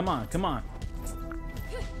 Come on, come on, come on.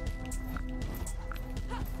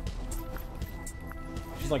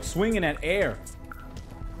 She's like swinging at air.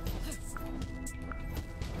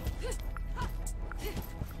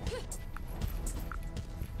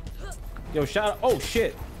 Yo, shout out. Oh,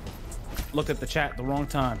 shit. Looked at the chat the wrong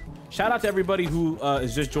time. Shout out to everybody who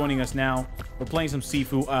is just joining us now. We're playing some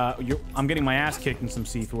Sifu. I'm getting my ass kicked in some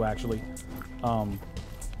Sifu, actually.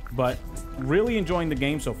 But really enjoying the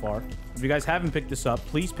game so far. If you guys haven't picked this up,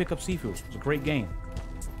 please pick up Sifu. It's a great game.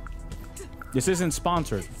 This isn't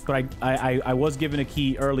sponsored, but I was given a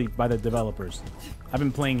key early by the developers. I've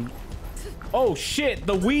been playing... Oh, shit!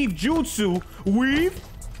 The weave jutsu! Weave?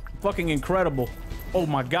 Fucking incredible. Oh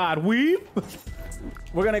my god, weave!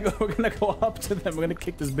 We're gonna go up to them. We're gonna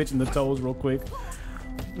kick this bitch in the toes real quick.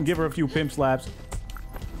 And give her a few pimp slaps.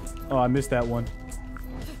 Oh, I missed that one.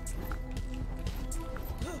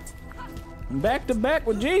 Back to back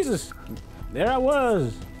with Jesus. There I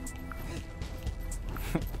was.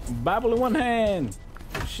 Bible in one hand.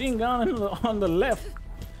 Machine gun on the left.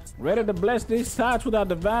 Ready to bless these thoughts with our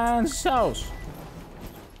divine sauce.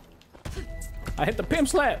 I hit the pimp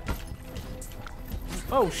slap.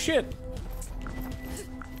 Oh shit.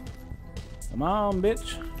 Come on,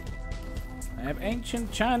 bitch. I have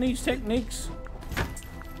ancient Chinese techniques.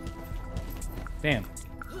 Damn.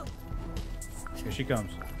 Here she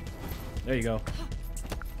comes. There you go.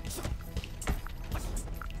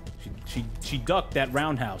 She ducked that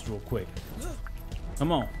roundhouse real quick.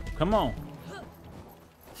 Come on. Come on.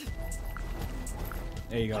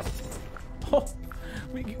 There you go. Oh,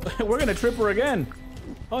 we're gonna trip her again.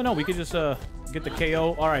 Oh no, we could just get the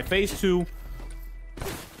KO. All right, phase 2.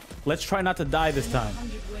 Let's try not to die this time.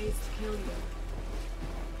 100 ways to kill you.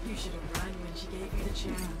 You should have run when she gave you the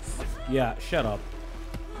chance. Yeah, shut up.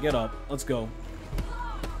 Get up. Let's go.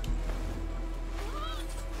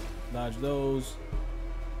 Dodge those.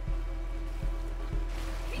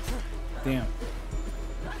 Damn.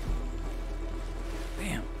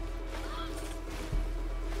 Damn.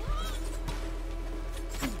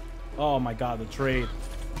 Oh my god, the trade.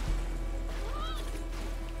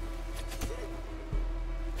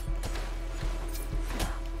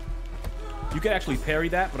 You could actually parry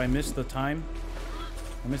that, but I missed the time.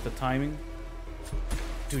 I missed the timing.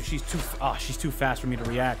 Dude, she's too fast for me to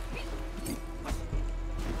react.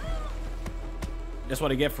 That's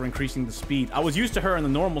what I get for increasing the speed. I was used to her in the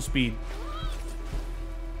normal speed.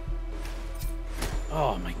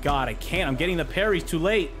 Oh my god, I can't. I'm getting the parries too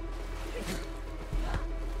late.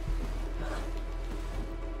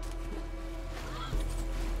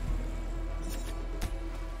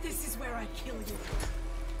 This is where I kill you.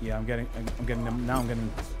 Yeah, I'm getting them now. I'm getting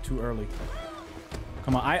too early.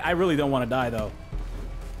 Come on, I really don't want to die though.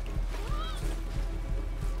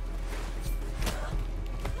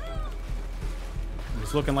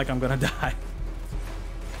 It's looking like I'm gonna die.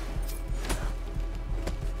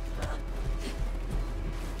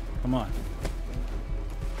 Come on.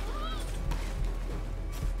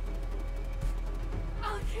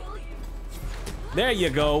 I'll kill you. There you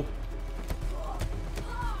go.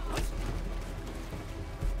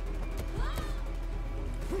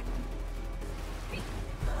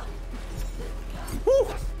 Woo!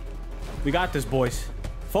 We got this, boys.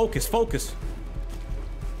 Focus, focus.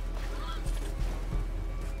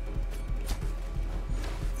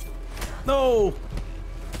 No!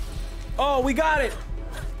 Oh, we got it!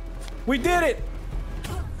 We did it!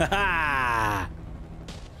 Ha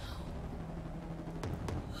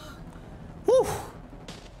Whew!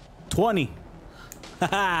 20.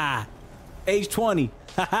 Ha Age 20.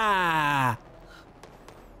 Ha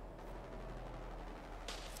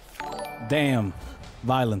Damn.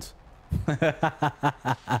 Violence.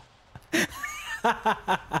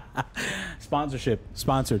 Sponsorship.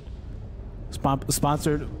 Sponsored.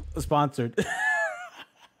 Sponsored.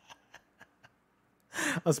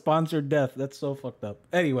 A sponsored death. That's so fucked up.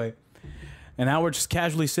 Anyway. And now we're just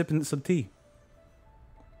casually sipping some tea.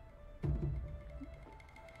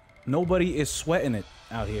 Nobody is sweating it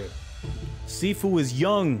out here. Sifu is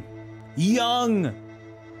young. Young.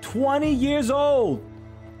 20 years old.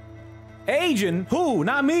 Aging? Who?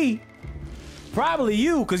 Not me. Probably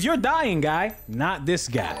you, because you're dying, guy. Not this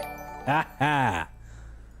guy. Ha ha.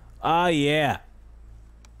 Ah, yeah.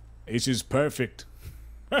 This is perfect.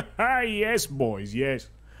 Yes, boys, yes.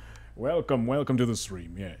 Welcome to the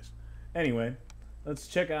stream, yes. Anyway, let's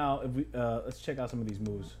check out some of these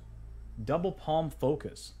moves. Double palm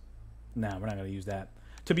focus. Nah, we're not gonna use that.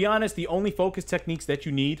 To be honest, the only focus techniques that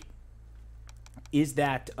you need is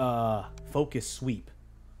that focus sweep.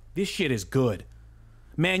 This shit is good.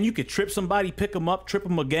 Man, you could trip somebody, pick them up, trip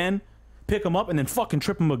them again, pick them up, and then fucking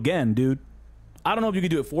trip them again, dude. I don't know if you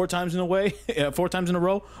could do it 4 times in a way, 4 times in a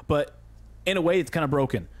row, but in a way, it's kind of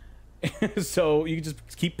broken. So you can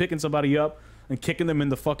just keep picking somebody up and kicking them in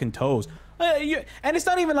the fucking toes. And it's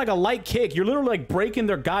not even like a light kick. You're literally like breaking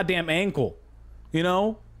their goddamn ankle, you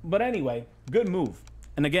know? But anyway, good move.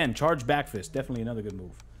 And again, charge back fist, definitely another good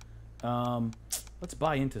move. Let's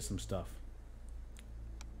buy into some stuff.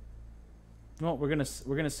 No, we're gonna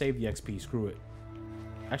save the XP. Screw it.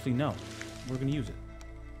 Actually, no, we're gonna use it.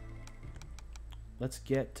 Let's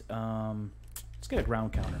get a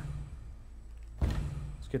ground counter.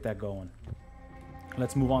 Let's get that going.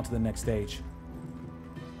 Let's move on to the next stage.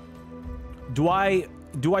 Do I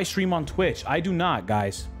stream on Twitch? I do not,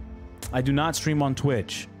 guys. I do not stream on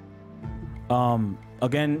Twitch.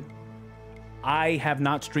 Again, I have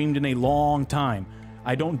not streamed in a long time.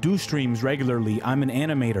 I don't do streams regularly. I'm an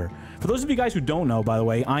animator. For those of you guys who don't know, by the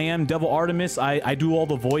way, I am Devil Artemis. I do all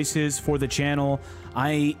the voices for the channel.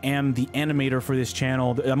 I am the animator for this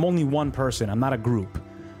channel. I'm only one person. I'm not a group.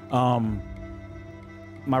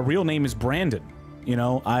 My real name is Brandon. You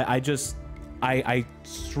know, I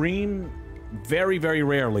stream very, very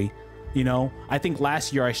rarely. You know, I think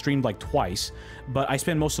last year I streamed like twice, but I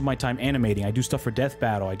spend most of my time animating. I do stuff for Death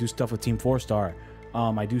Battle. I do stuff with Team 4 Star.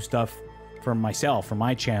 I do stuff for myself, for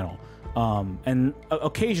my channel. And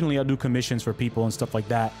occasionally I'll do commissions for people and stuff like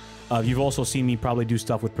that. You've also seen me probably do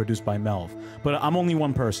stuff with Produced by Melv. But I'm only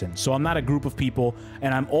one person, so I'm not a group of people,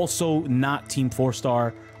 and I'm also not Team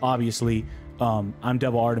 4-Star, obviously. I'm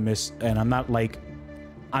Devil Artemis, and I'm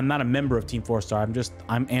not a member of Team 4-Star.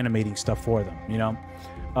 I'm animating stuff for them, you know?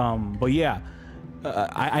 But yeah,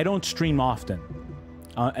 I don't stream often.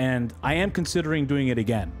 And I am considering doing it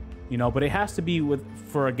again, you know, but it has to be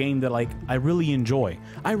for a game that, like, I really enjoy.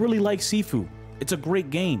 I really like Sifu. It's a great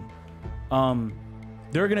game.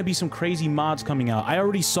 There are going to be some crazy mods coming out. I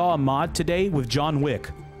already saw a mod today with John Wick.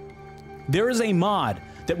 There is a mod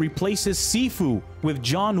that replaces Sifu with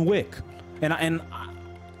John Wick. And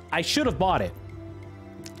I should have bought it.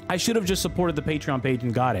 I should have just supported the Patreon page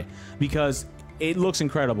and got it, because it looks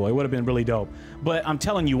incredible. It would have been really dope. But I'm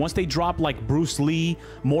telling you, once they drop like Bruce Lee,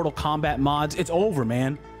 Mortal Kombat mods, it's over,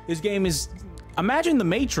 man. This game is... Imagine the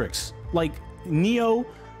Matrix. Like, Neo...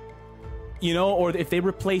 You know, or if they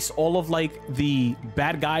replace all of, like, the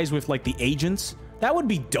bad guys with, like, the agents, that would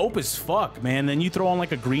be dope as fuck, man. Then you throw on,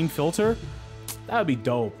 like, a green filter. That would be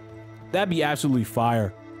dope. That'd be absolutely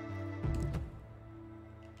fire.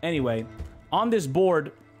 Anyway, on this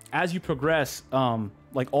board, as you progress,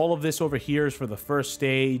 like, all of this over here is for the first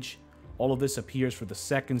stage. All of this appears for the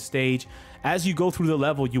second stage. As you go through the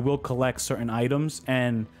level, you will collect certain items,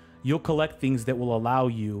 and you'll collect things that will allow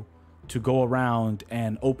you to go around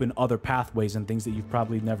and open other pathways and things that you've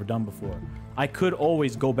probably never done before. I could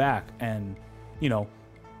always go back and, you know,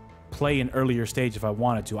 play an earlier stage if I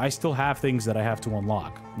wanted to. I still have things that I have to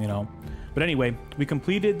unlock, you know. But anyway, we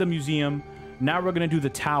completed the museum. Now we're gonna do the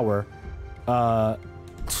tower.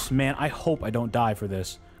 Man, I hope I don't die for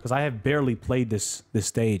this, because I have barely played this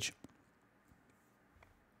stage.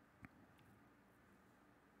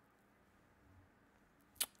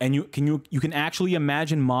 And you can actually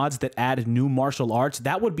imagine mods that add new martial arts.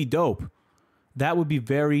 That would be dope. That would be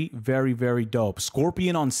very, very, very dope.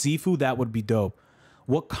 Scorpion on Sifu, that would be dope.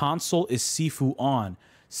 What console is Sifu on?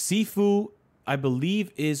 Sifu, I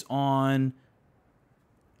believe, is on...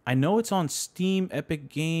 I know it's on Steam, Epic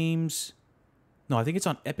Games. No, I think it's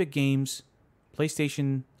on Epic Games,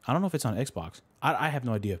 PlayStation. I don't know if it's on Xbox. I have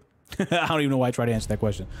no idea. I don't even know why I tried to answer that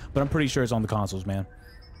question. But I'm pretty sure it's on the consoles, man.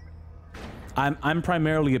 I'm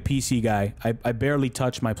primarily a PC guy. I barely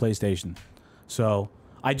touch my PlayStation. So,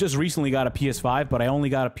 I just recently got a PS5, but I only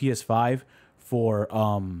got a PS5 for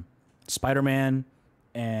Spider-Man,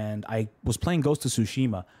 and I was playing Ghost of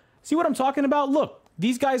Tsushima. See what I'm talking about? Look,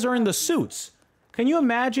 these guys are in the suits. Can you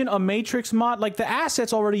imagine a Matrix mod? Like, the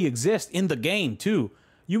assets already exist in the game, too.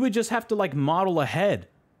 You would just have to, like, model ahead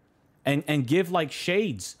and give, like,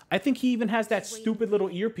 shades. I think he even has that stupid little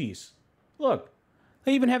earpiece. Look.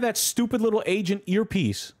 They even have that stupid little agent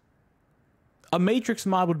earpiece. A Matrix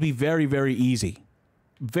mod would be very, very easy.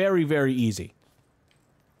 Very, very easy.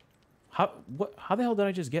 How the hell did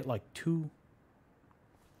I just get like two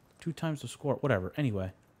times the score? Whatever.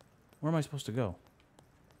 Anyway, where am I supposed to go?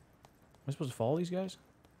 Am I supposed to follow these guys?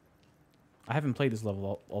 I haven't played this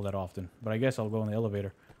level all that often, but I guess I'll go in the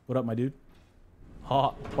elevator. What up, my dude? Ha!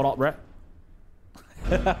 What up, Brett?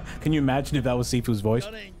 Can you imagine if that was Sifu's voice?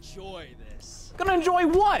 Gonna enjoy this. Gonna enjoy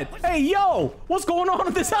what? Hey, yo! What's going on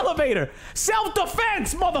in this elevator?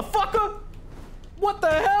 Self-defense, motherfucker! What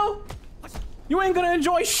the hell? You ain't gonna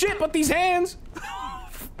enjoy shit but these hands.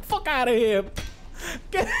 Fuck out of here.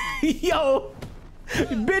 Yo!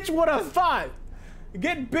 Bitch would have thought.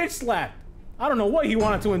 Get bitch slapped. I don't know what he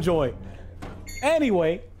wanted to enjoy.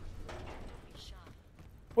 Anyway.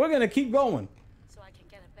 We're gonna keep going. So I can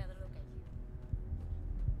get a better look at you.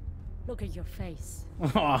 Look at your face.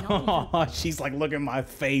 Oh, she's like, look at my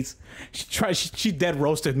face. She dead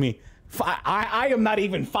roasted me. I am not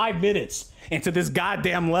even 5 minutes into this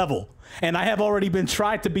goddamn level, and I have already been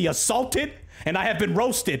tried to be assaulted, and I have been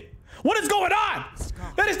roasted. What is going on?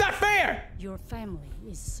 Scott, that is not fair. Your family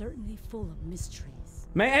is certainly full of mysteries.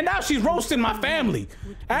 Man, and now she's roasting my family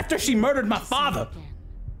after she murdered my father.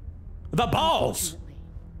 The balls.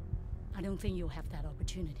 I don't think you'll have that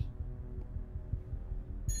opportunity.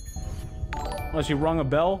 Oh, she rung a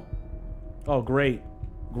bell? Oh, great.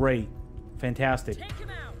 Great. Fantastic.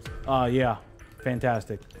 Yeah.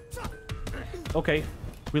 Fantastic. Okay.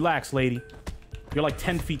 Relax, lady. You're like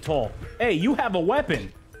 10 feet tall. Hey, you have a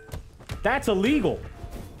weapon. That's illegal.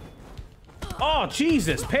 Oh,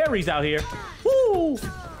 Jesus. Perry's out here. Woo!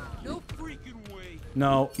 No freaking way.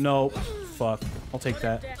 No, no. Fuck. I'll take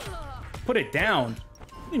that. Put it down?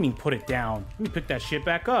 What do you mean put it down? Let me pick that shit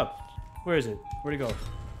back up. Where is it? Where'd it go?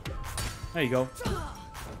 There you go.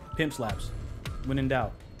 Pimp slaps. When in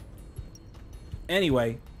doubt.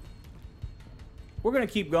 Anyway. We're gonna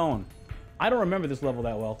keep going. I don't remember this level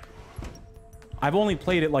that well. I've only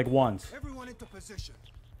played it like once. Everyone into position.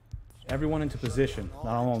 Everyone into position.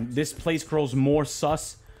 This place grows more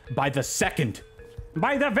sus by the second.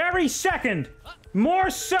 By the very second! More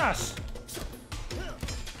sus!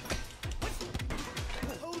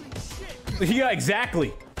 Holy shit! Yeah,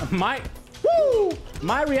 exactly. My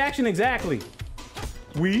reaction exactly.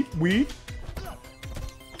 Weed.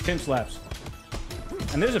 Pin slaps.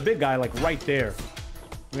 And there's a big guy like right there.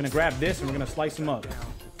 We're gonna grab this and we're gonna slice him up.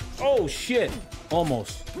 Oh shit!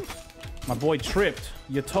 Almost. My boy tripped.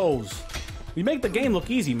 Your toes. We make the game look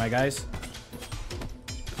easy, my guys.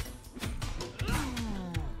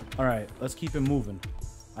 Alright, let's keep it moving.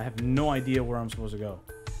 I have no idea where I'm supposed to go.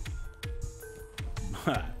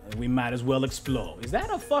 We might as well explore. Is that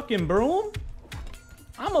a fucking broom?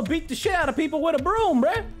 I'm gonna beat the shit out of people with a broom,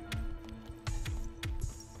 bruh.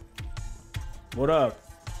 What up?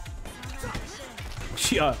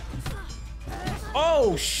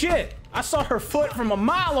 Oh shit! I saw her foot from a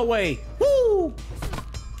mile away. Woo!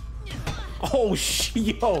 Oh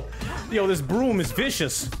shit, yo, this broom is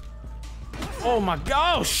vicious. Oh my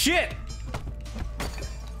god! Oh shit!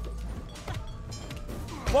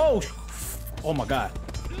 Whoa! Oh my god!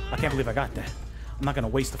 I can't believe I got that. I'm not gonna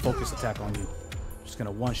waste the focus attack on you. I'm just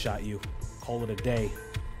gonna one-shot you. Call it a day.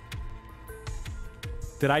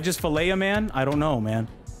 Did I just fillet a man? I don't know, man.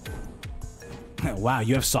 Wow,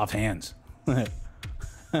 you have soft hands.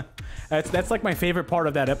 That's like my favorite part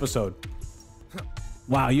of that episode.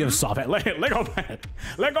 Wow, you have soft hands.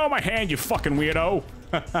 Let go of my hand, you fucking weirdo.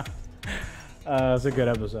 That's a good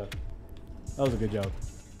episode. That was a good joke.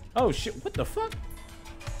 Oh shit! What the fuck?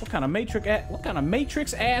 What kind of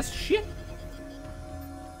Matrix ass shit?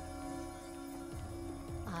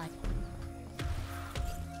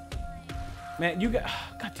 Man, you got...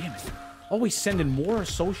 God damn it. Always sending more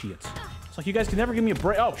associates. It's like you guys can never give me a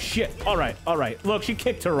break. Oh, shit. All right. Look, she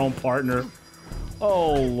kicked her own partner.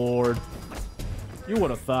 Oh, Lord. You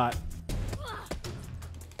would have thought.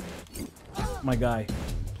 My guy.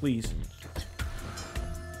 Please.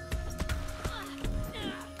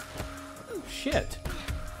 Shit.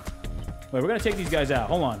 Wait, we're gonna take these guys out.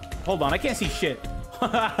 Hold on. I can't see shit.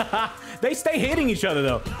 They stay hitting each other,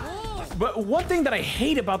 though. But one thing that I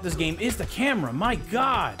hate about this game is the camera. My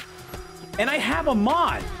God. And I have a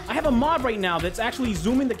mod. I have a mod right now that's actually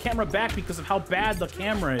zooming the camera back because of how bad the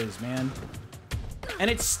camera is, man. And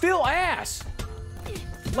it's still ass.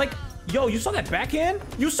 Like, yo, you saw that backhand?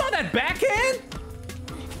 You saw that backhand?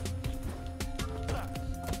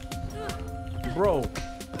 Bro,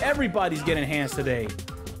 everybody's getting hands today.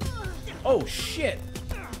 Oh, shit.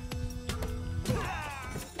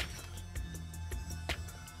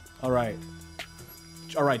 All right,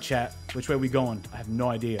 chat. Which way are we going? I have no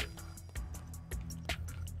idea.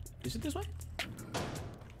 Is it this way?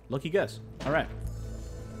 Lucky guess. All right.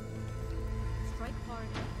 Strike hard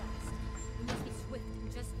and fast. You must be swift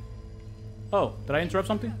and just... Oh, did I interrupt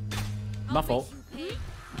something? My fault.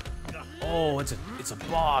 Oh, it's a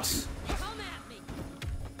boss.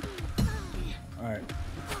 All right.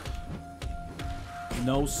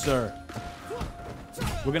 No, sir.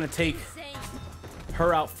 We're gonna take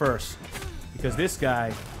her out first because this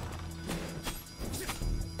guy.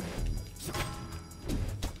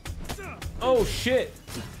 Oh shit.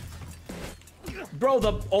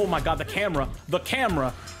 Bro, oh my god, the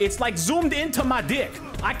camera, it's like zoomed into my dick.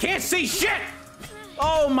 I can't see shit.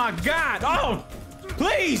 Oh my god. Oh,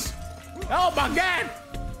 please. Oh my god.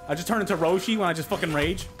 I just turned into Roshi when I just fucking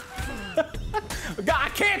rage. God, I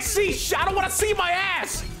can't see shit. I don't want to see my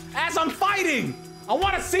ass as I'm fighting. I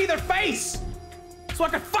want to see their face so I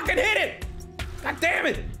can fucking hit it. God damn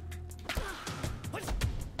it.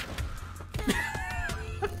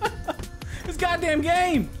 This goddamn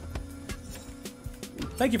game.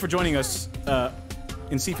 Thank you for joining us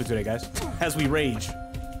in Sifu today, guys, as we rage.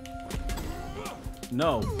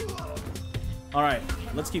 No. All right,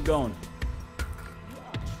 let's keep going.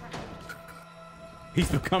 He's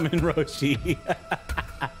becoming Roshi.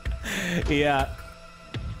 Yeah.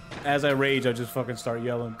 As I rage, I just fucking start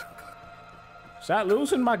yelling. Stop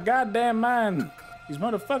losing my goddamn mind. These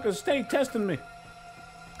motherfuckers stay testing me.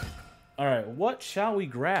 All right, what shall we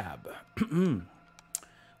grab?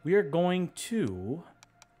 We are going to...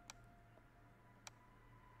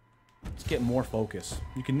 Let's get more focus.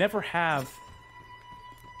 You can never have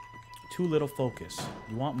too little focus.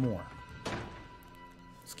 You want more.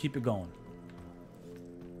 Let's keep it going.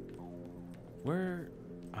 Where?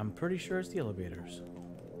 I'm pretty sure it's the elevators.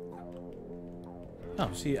 Oh,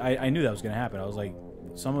 see, I knew that was gonna happen. I was like,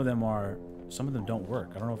 some of them don't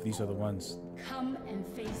work. I don't know if these are the ones. Come and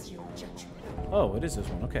face your judgment. Oh, it is this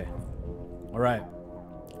one. Okay. All right.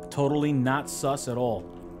 Totally not sus at all.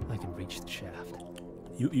 I can reach the shaft.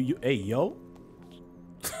 Hey, yo.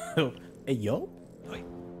 Hey, yo.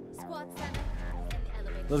 Squad 7 in the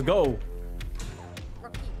elevator. Let's go.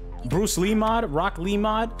 Repeat. Bruce Lee mod, Rock Lee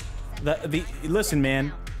mod. Listen,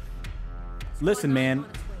 man. Listen, man.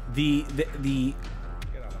 The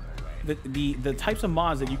types of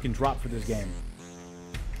mods that you can drop for this game.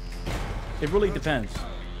 It really depends.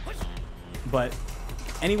 But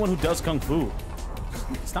anyone who does kung fu,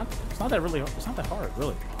 it's not that really. It's not that hard,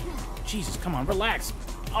 really. Jesus, come on, relax.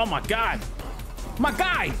 Oh my God, my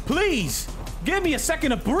guy, please give me a second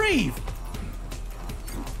to breathe.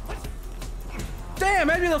 Damn,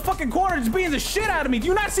 maybe the fucking corner is beating the shit out of me. Do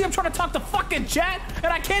you not see I'm trying to talk to fucking chat and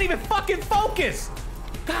I can't even fucking focus?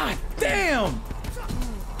 God damn.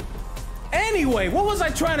 Anyway, what was I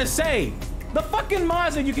trying to say? The fucking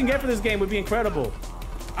mods that you can get for this game would be incredible.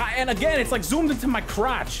 And again, it's like zoomed into my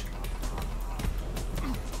crotch.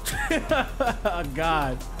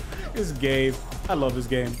 God, this game. I love this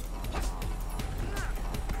game.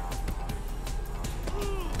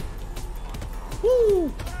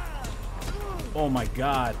 Woo! Oh my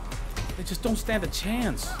God. They just don't stand a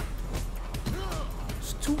chance.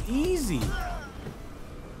 It's too easy.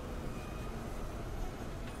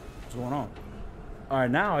 What's going on? All right,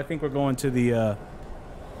 now I think we're going to the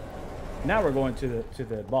now we're going to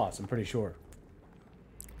the boss, I'm pretty sure.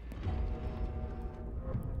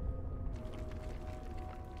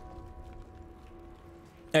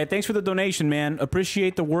 Hey, thanks for the donation, man.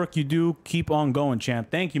 Appreciate the work you do. Keep on going, champ.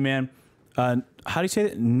 Thank you, man. How do you say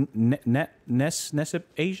it? Nesip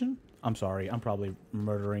Asian? I'm sorry. I'm probably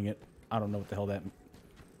murdering it. I don't know what the hell that...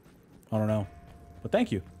 I don't know. But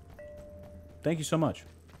thank you. Thank you so much.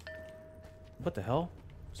 What the hell?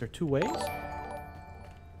 Is there two ways?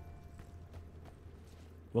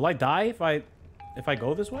 Will I die if I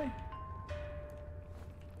go this way?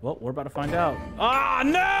 Well, we're about to find out. Ah,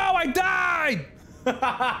 no! I died!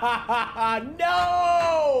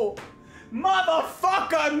 No!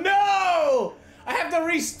 Motherfucker, no! I have to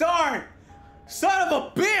restart! Son of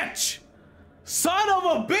a bitch! Son of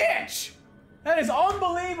a bitch! That is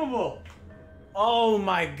unbelievable! Oh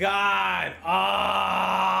my God!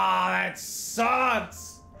 Ah, that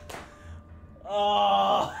sucks!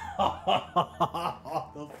 Oh,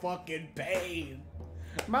 the fucking pain!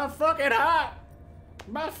 My fucking heart!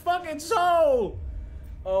 My fucking soul!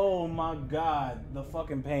 Oh my God, the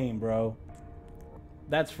fucking pain, bro.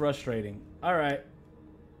 That's frustrating. All right.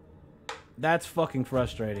 That's fucking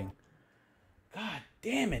frustrating. God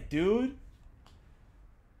damn it, dude.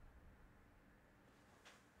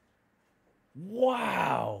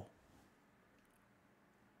 Wow.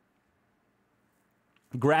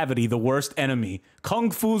 Gravity, the worst enemy.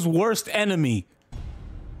 Kung Fu's worst enemy.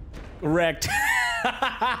 Wrecked.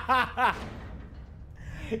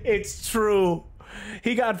 It's true.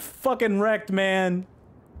 He got fucking wrecked, man.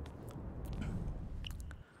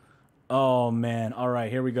 Oh, man. All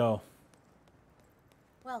right, here we go.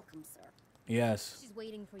 Welcome, sir. Yes. She's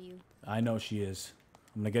waiting for you. I know she is.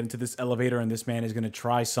 I'm gonna get into this elevator and this man is gonna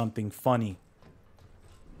try something funny.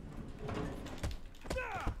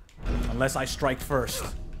 Unless I strike first.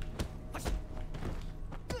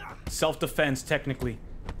 Self-defense, technically.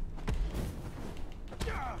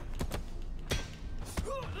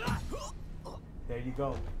 There you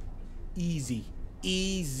go. Easy.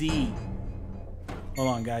 Easy. Hold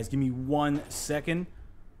on, guys. Give me 1 second.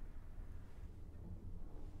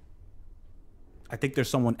 I think there's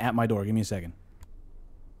someone at my door. Give me a second.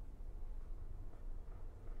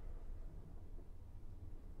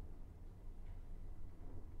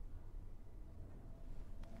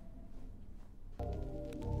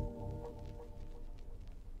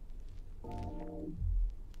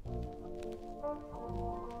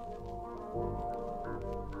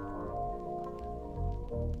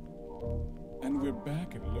 And we're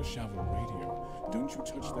back at Le Chavre Radio. Don't you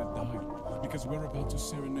touch that dial, because we're about to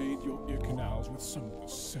serenade your ear canals with some of the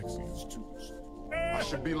sexiest tunes. I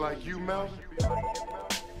should be like you, Mel.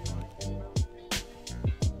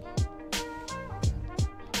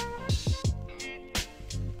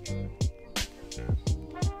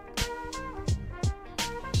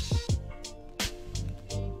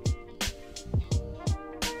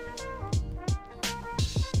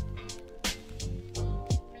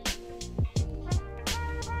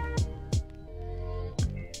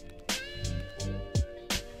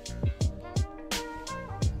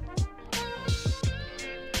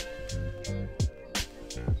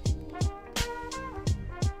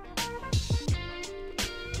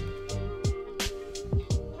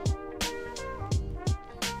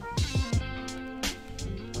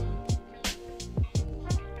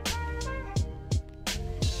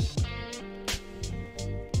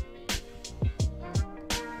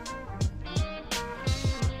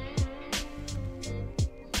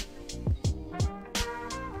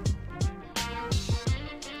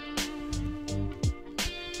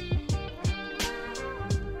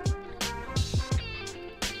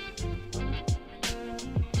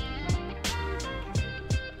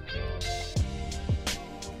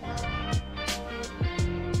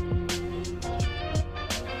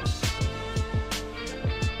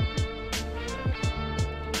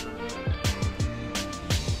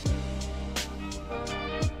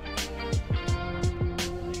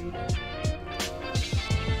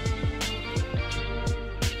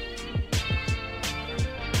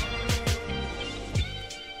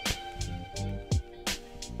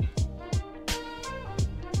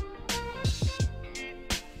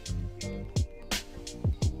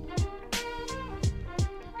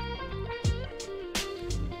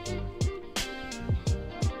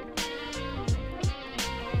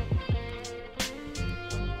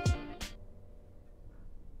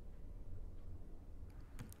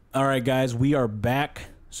 All right, guys, we are back.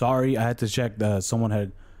 Sorry, I had to check. Someone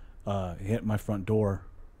had hit my front door.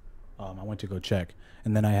 I went to go check,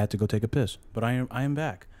 and then I had to go take a piss. But I am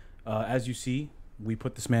back. As you see, we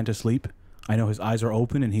put this man to sleep. I know his eyes are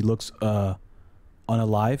open and he looks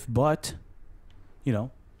unalive, but you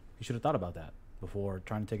know, he should have thought about that before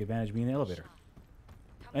trying to take advantage of me in the elevator.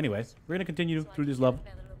 Anyway, we're gonna continue through this level.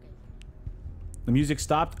 The music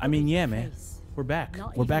stopped. I mean, yeah, man, we're back.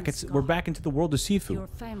 We're back. We're back into the world of Sifu.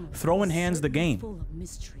 Throwing hands the game. Full of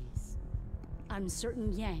mysteries. I'm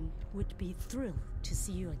certain Yang would be thrilled to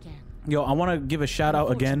see you again. Yo, I want to give a shout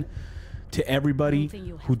out again to everybody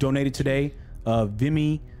who donated today.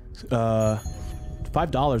 Vimy,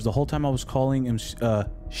 $5. The whole time I was calling him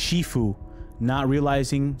Sifu, not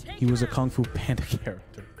realizing he was a Kung Fu Panda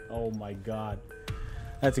character. Oh my god.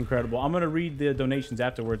 That's incredible. I'm going to read the donations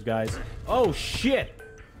afterwards, guys. Oh shit!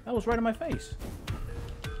 That was right in my face.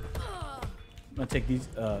 I'm going to take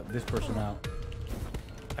this person out.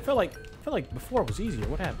 I felt like before it was easier.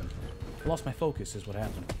 What happened? I lost my focus is what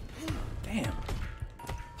happened. Damn.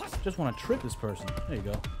 Just want to trip this person. There you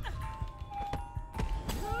go.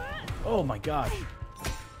 Oh my gosh.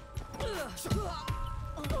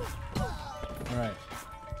 Alright.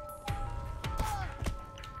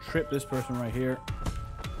 Trip this person right here.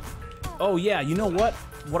 Oh yeah, you know what?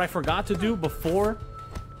 What I forgot to do before?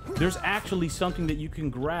 There's actually something that you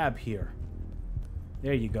can grab here.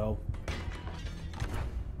 There you go.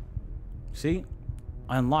 See?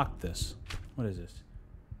 I unlocked this. What is this?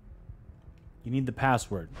 You need the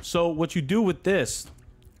password. So what you do with this,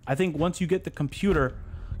 I think once you get the computer,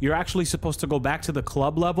 you're actually supposed to go back to the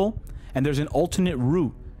club level, and there's an alternate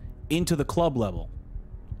route into the club level.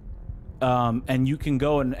 And you can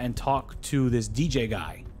go and talk to this DJ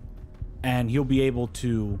guy, and he'll be able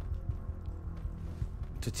to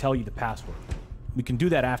tell you the password. We can do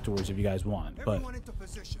that afterwards if you guys want. But Everyone into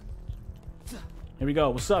position. here we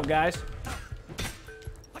go. What's up, guys?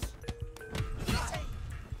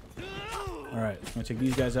 All right, I'm gonna take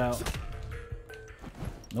these guys out.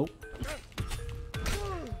 Nope.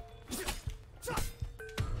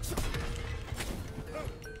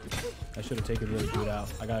 I should have taken the other dude out.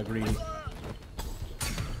 I got greedy.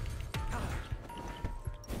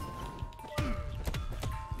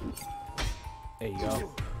 There you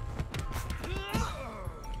go.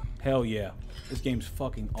 Hell yeah. This game's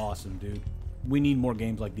fucking awesome, dude. We need more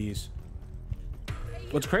games like these.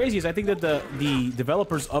 What's crazy is I think that the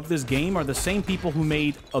developers of this game are the same people who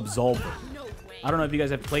made Absolver. I don't know if you guys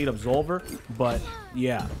have played Absolver, but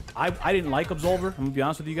yeah. I didn't like Absolver, I'm gonna be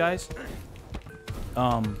honest with you guys.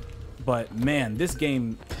 But man, this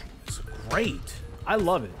game is great. I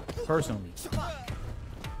love it, personally.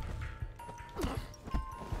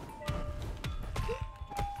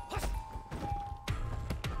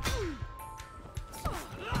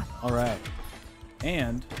 Alright.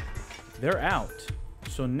 And they're out.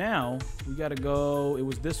 So now we gotta go. It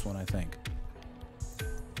was this one, I think.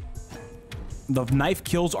 The knife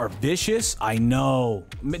kills are vicious. I know,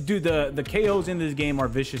 dude. The KOs in this game are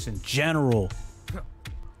vicious in general.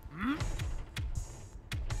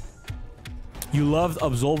 You loved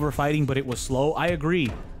Absolver fighting, but it was slow. I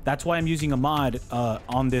agree. That's why I'm using a mod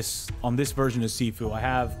on this version of Sifu. I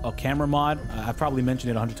have a camera mod. I've probably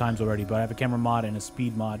mentioned it 100 times already, but I have a camera mod and a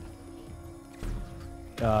speed mod.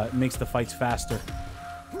 It makes the fights faster.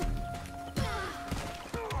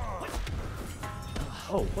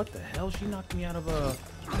 Oh, what the hell? She knocked me out of a...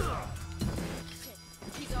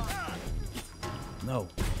 No.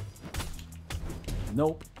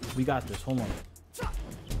 Nope. We got this. Hold on.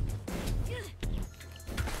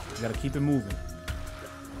 We gotta keep it moving.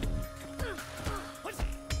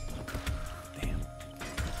 Damn.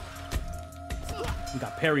 We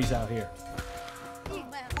got parries out here.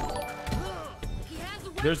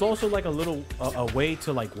 There's also like a little a way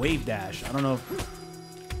to like wave dash. I don't know if...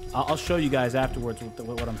 I'll show you guys afterwards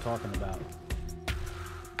what I'm talking about.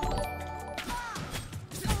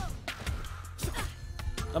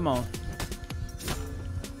 Come on.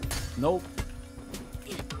 Nope.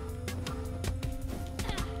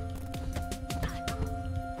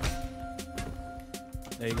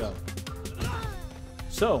 There you go.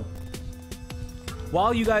 So,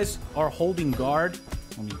 while you guys are holding guard,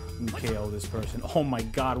 let me KO this person. Oh my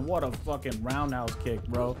god, what a fucking roundhouse kick,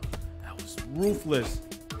 bro. That was ruthless.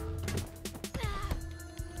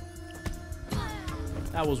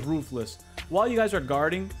 That was ruthless. While you guys are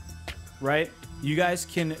guarding, right, you guys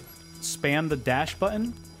can spam the dash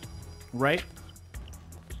button, right?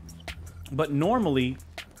 But normally,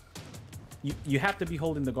 you have to be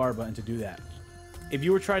holding the guard button to do that. If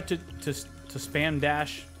you were trying to spam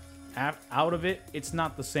dash out of it, it's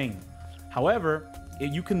not the same. However,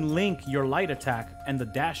 you can link your light attack and the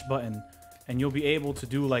dash button, and you'll be able to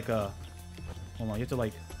do like a... Hold on, you have to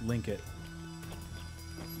like link it.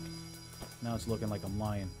 Now it's looking like I'm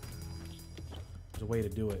lying. There's a way to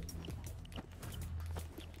do it.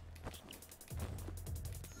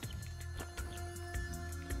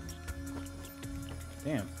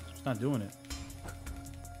 Damn, it's not doing it.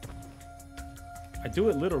 I do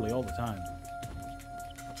it literally all the time.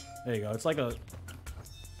 There you go. It's like a...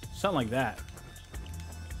 something like that.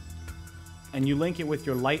 And you link it with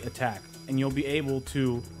your light attack, and you'll be able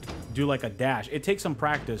to do like a dash. It takes some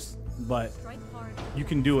practice, but you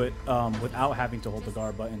can do it without having to hold the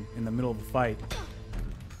guard button in the middle of a fight.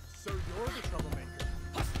 So you're the troublemaker.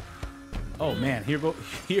 Oh man,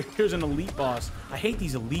 here's an elite boss. I hate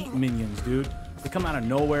these elite minions, dude. They come out of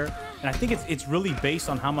nowhere, and I think it's really based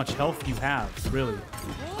on how much health you have, really.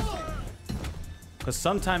 Because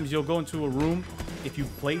sometimes you'll go into a room if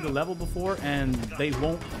you've played the level before, and they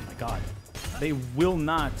won't. Oh my god, they will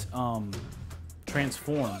not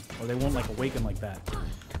transform, or they won't like awaken like that.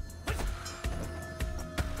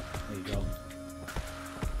 There you go.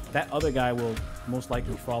 That other guy will most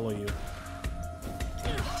likely follow you.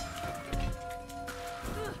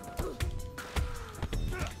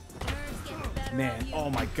 Man, oh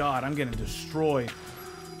my god, I'm getting destroyed.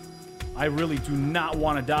 I really do not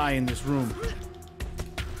want to die in this room.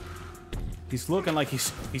 He's looking like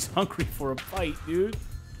he's hungry for a fight, dude.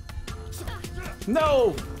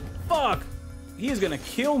 No! Fuck! He is gonna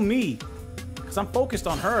kill me. Because I'm focused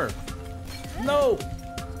on her. No!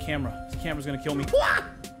 Camera. This camera's gonna kill me.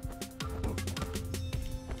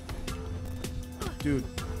 Dude,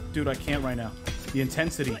 I can't right now. The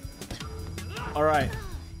intensity. Alright.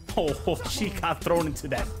 Oh, she got thrown into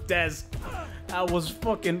that desk. That was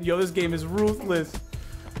fucking... Yo, this game is ruthless.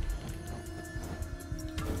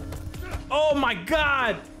 Oh my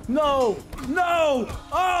god! No! No!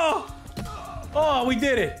 Oh! Oh, we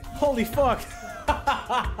did it! Holy fuck!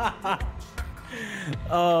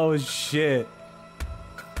 Oh, shit.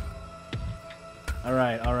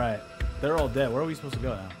 Alright, alright. They're all dead. Where are we supposed to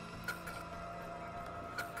go now?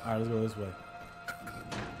 Alright, let's go this way.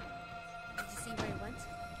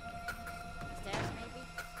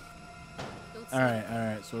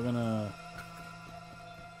 Alright, so we're gonna...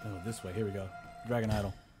 Oh, this way. Here we go. Dragon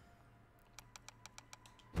Idol.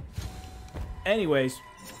 Anyways,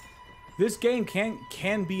 this game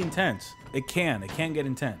can be intense. It can get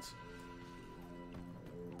intense.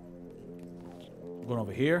 We're going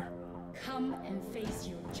over here. Come and face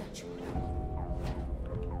your judgment.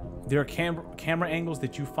 There are camera angles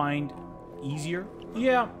that you find easier.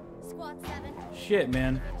 Yeah. Squad 7. Shit,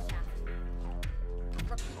 man.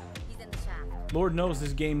 He's in the shaft. Lord knows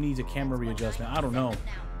this game needs a camera readjustment. I don't know.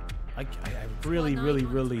 I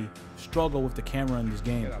really struggle with the camera in this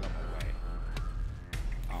game. Get out of my way.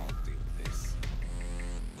 I'll do this.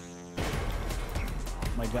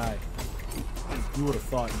 My guy. You would have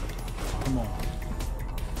thought. Come on.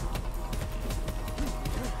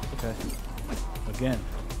 Okay. Again.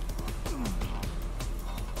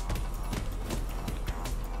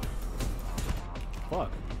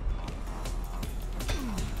 Fuck.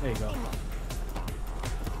 There you go.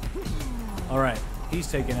 Alright. He's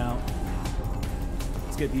taken out.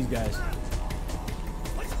 Let's get these guys.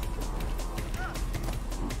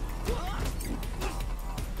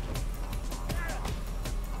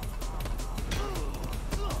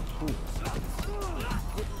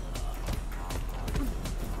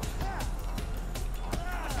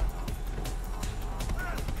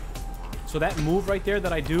 So that move right there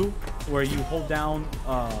that I do, where you hold down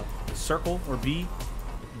circle or B,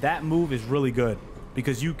 that move is really good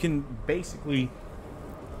because you can basically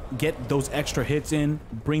get those extra hits in,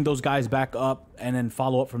 bring those guys back up, and then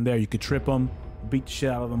follow up from there. You could trip them, beat the shit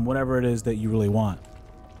out of them, whatever it is that you really want.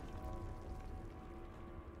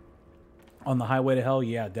 On the highway to hell,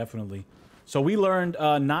 yeah, definitely. So we learned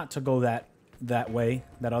not to go that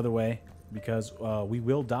other way, because we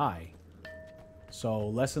will die. So,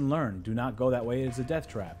 lesson learned. Do not go that way. It's a death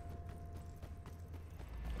trap.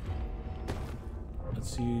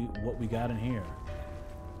 Let's see what we got in here.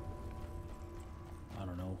 I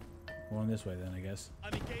don't know. We're going this way then, I guess.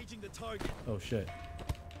 I'm engaging the target. Oh, shit.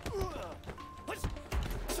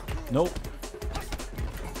 Nope.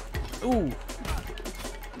 Ooh.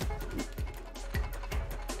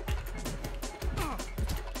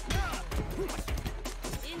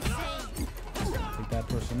 Take that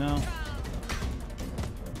person out.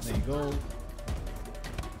 There you go.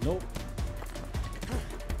 Nope.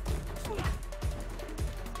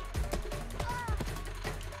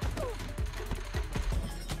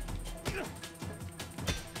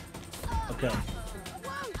 Okay.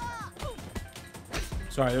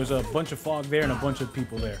 Sorry, there's a bunch of fog there and a bunch of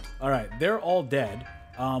people there. All right, they're all dead.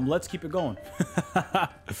 Let's keep it going.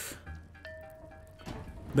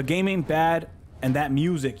 The game ain't bad, and that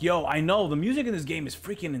music. Yo, I know, the music in this game is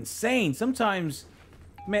freaking insane. Sometimes,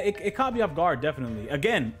 man, it caught me off guard, definitely.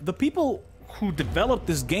 Again, the people who developed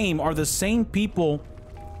this game are the same people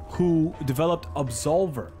who developed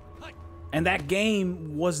Absolver. And that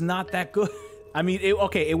game was not that good. I mean,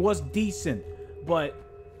 okay, it was decent, but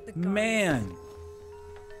man.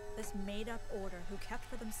 This made-up order who kept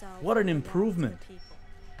for themselves. What an improvement.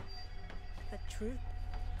 The truth.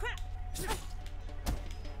 Crap.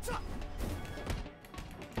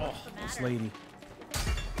 Oh, this lady.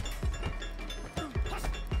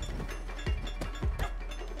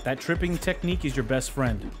 That tripping technique is your best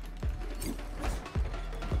friend.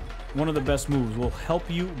 One of the best moves will help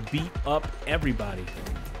you beat up everybody.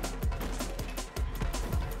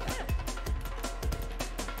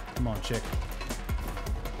 Come on, chick.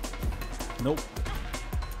 Nope.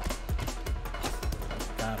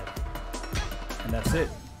 Got her. And that's it.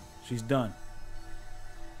 She's done.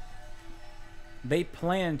 They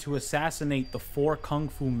plan to assassinate the 4 Kung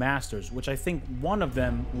Fu masters, which I think one of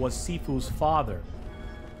them was Sifu's father.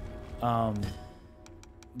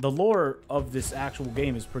 The lore of this actual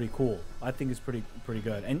game is pretty cool. I think it's pretty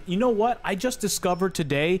good. And you know what? I just discovered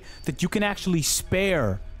today that you can actually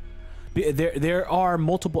spare. There are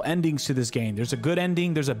multiple endings to this game. There's a good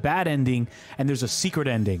ending, there's a bad ending, and there's a secret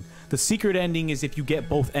ending. The secret ending is if you get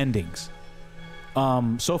both endings.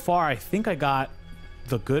 So far, I think I got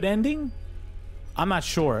the good ending. I'm not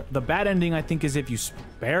sure. The bad ending, I think, is if you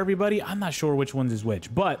spare everybody. I'm not sure which one is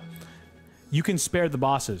which, but you can spare the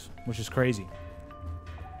bosses, which is crazy.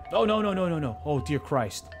 Oh, no. Oh, dear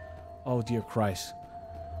Christ. Oh, dear Christ.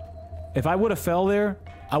 If I would have fell there,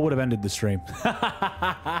 I would have ended the stream.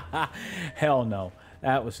 Hell no.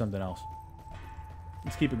 That was something else.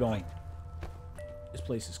 Let's keep it going. This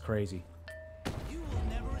place is crazy. You will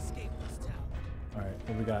never escape this town. All right,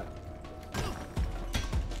 what we got?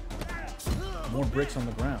 More bricks on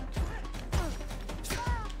the ground.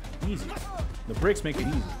 Easy. The bricks make it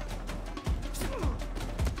easy.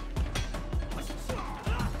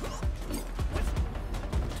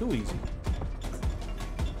 Too easy.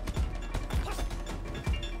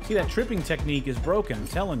 See, that tripping technique is broken, I'm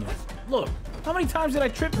telling you. Look, how many times did I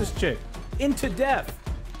trip this chick? Into death.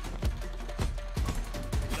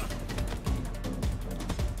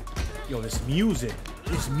 Yo, this music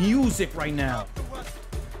right now.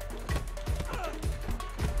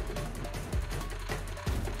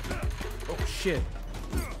 Oh, shit.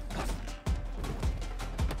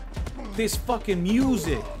 This fucking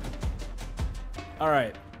music. All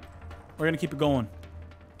right. We're gonna keep it going.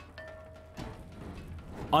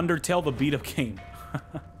 Undertale, the beat-up game.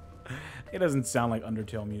 It doesn't sound like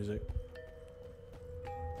Undertale music.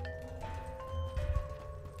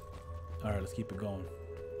 All right, let's keep it going.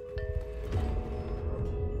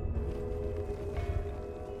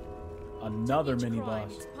 Another mini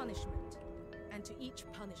boss. Punishment, and to each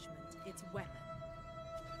punishment, its weapon.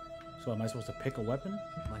 So am I supposed to pick a weapon?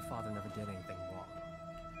 My father never did anything wrong.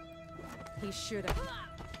 He should have.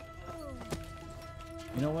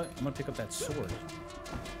 You know what? I'm gonna pick up that sword.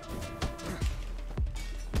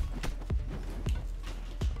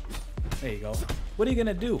 There you go. What are you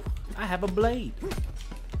gonna do? I have a blade.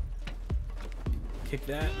 Kick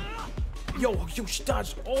that. Yo, she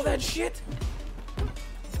dodged all that shit?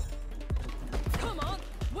 Come on,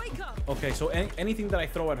 wake up! Okay, so anything that I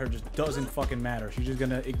throw at her just doesn't fucking matter. She's just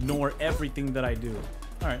gonna ignore everything that I do.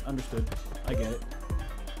 Alright, understood. I get it.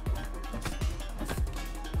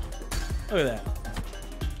 Look at that.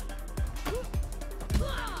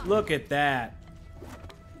 Look at that.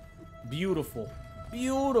 Beautiful.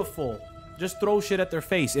 Beautiful. Just throw shit at their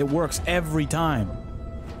face. It works every time.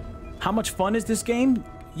 How much fun is this game?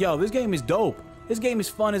 Yo, this game is dope. This game is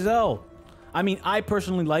fun as hell. I mean, I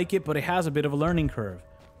personally like it, but it has a bit of a learning curve.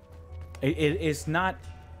 It's not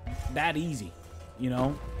that easy, you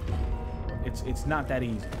know? It's not that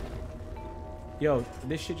easy. Yo,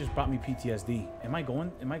 this shit just brought me PTSD. Am I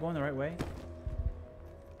going the right way?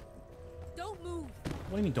 Don't move.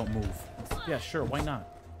 What do you mean don't move? Yeah, sure, why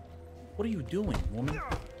not? What are you doing, woman?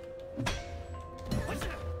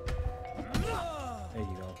 There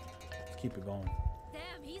you go. Let's keep it going.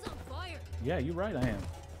 Damn, he's on fire. Yeah, you're right, I am.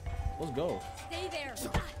 Let's go. Stay there.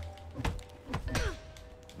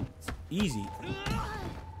 Easy.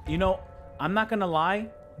 You know, I'm not gonna lie.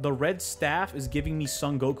 The red staff is giving me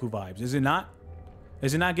Son Goku vibes. Is it not?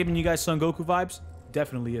 Is it not giving you guys Son Goku vibes?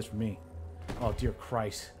 Definitely is for me. Oh, dear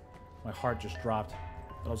Christ. My heart just dropped.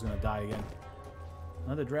 Thought I was gonna die again.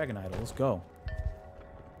 Another dragon idol. Let's go.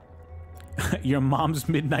 Your mom's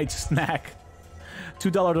midnight snack.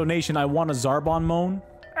 $2 donation. I want a Zarbon moan.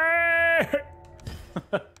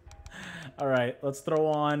 All right, let's throw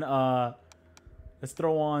on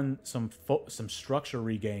some structure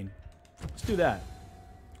regain. Let's do that.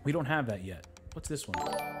 We don't have that yet. What's this one?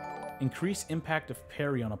 Increase impact of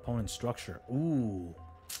parry on opponent structure. Ooh.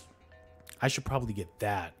 I should probably get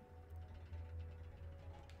that.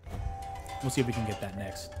 We'll see if we can get that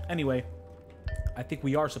next. Anyway, I think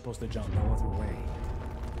we are supposed to jump. No other way.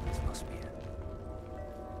 This must be it.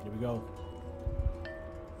 Here we go.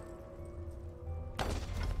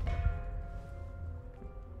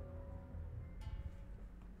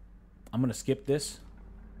 I'm gonna skip this,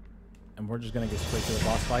 and we're just gonna get straight to the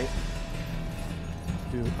boss fight.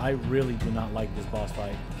 Dude, I really do not like this boss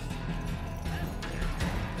fight.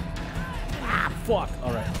 Ah, fuck!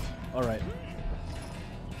 Alright. Alright.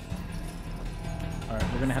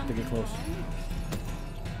 Alright, we're gonna have to get close.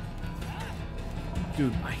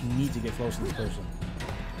 Dude, I need to get close to this person.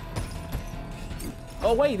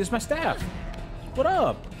 Oh, wait, this is my staff. What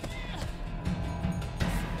up?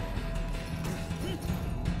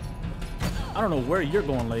 I don't know where you're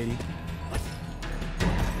going, lady.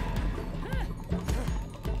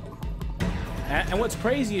 And what's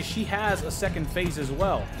crazy is she has a second phase as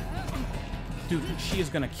well. Dude, she is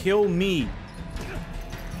gonna kill me.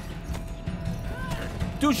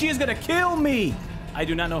 Dude, she is gonna kill me! I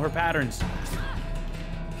do not know her patterns.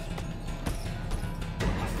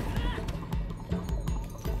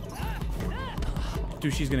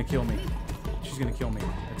 Dude, she's gonna kill me. She's gonna kill me.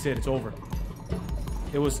 That's it, it's over.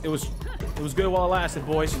 It was good while it lasted,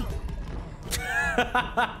 boys.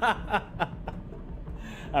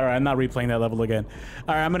 Alright, I'm not replaying that level again.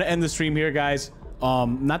 Alright, I'm gonna end the stream here, guys.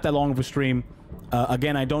 Not that long of a stream.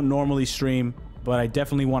 Again, I don't normally stream, but I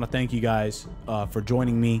definitely want to thank you guys for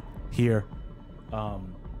joining me here.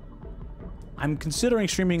 I'm considering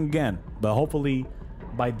streaming again, but hopefully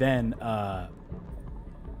by then,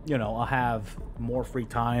 you know, I'll have more free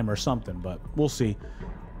time or something, but we'll see.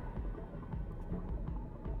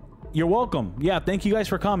 You're welcome. Yeah, thank you guys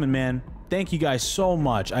for coming, man. Thank you guys so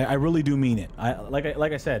much. I really do mean it. Like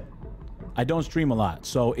I said, I don't stream a lot,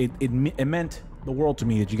 so it meant the world to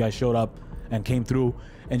me that you guys showed up and came through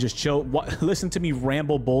and just chill. Listen to me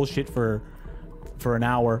ramble bullshit for an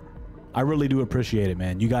hour. I really do appreciate it,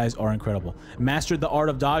 man. You guys are incredible. Mastered the art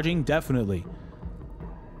of dodging, definitely.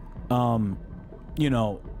 You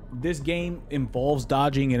know, this game involves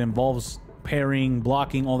dodging, it involves parrying,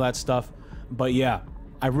 blocking, all that stuff. But yeah,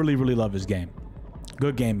 I really love this game.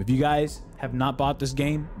 Good game. If you guys have not bought this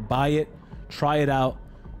game, buy it, try it out,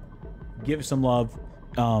 give it some love,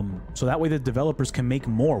 so that way the developers can make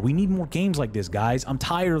more. We need more games like this, guys. I'm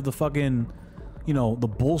tired of the fucking, you know, the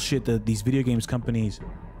bullshit that these video games companies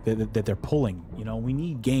that they're pulling. You know, we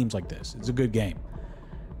need games like this. It's a good game.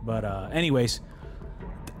 But anyways,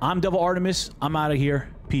 I'm Devil Artemis. I'm out of here.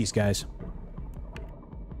 Peace, guys.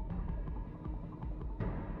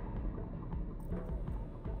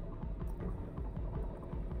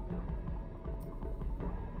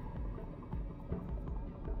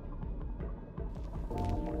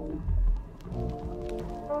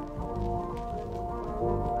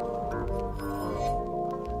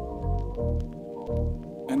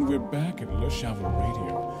 And we're back at Le Chavo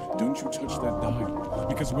Radio. Don't you touch that dial,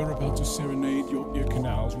 because we're about to serenade your ear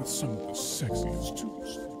canals with some of the sexiest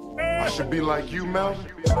tunes. I should be like you, Mel.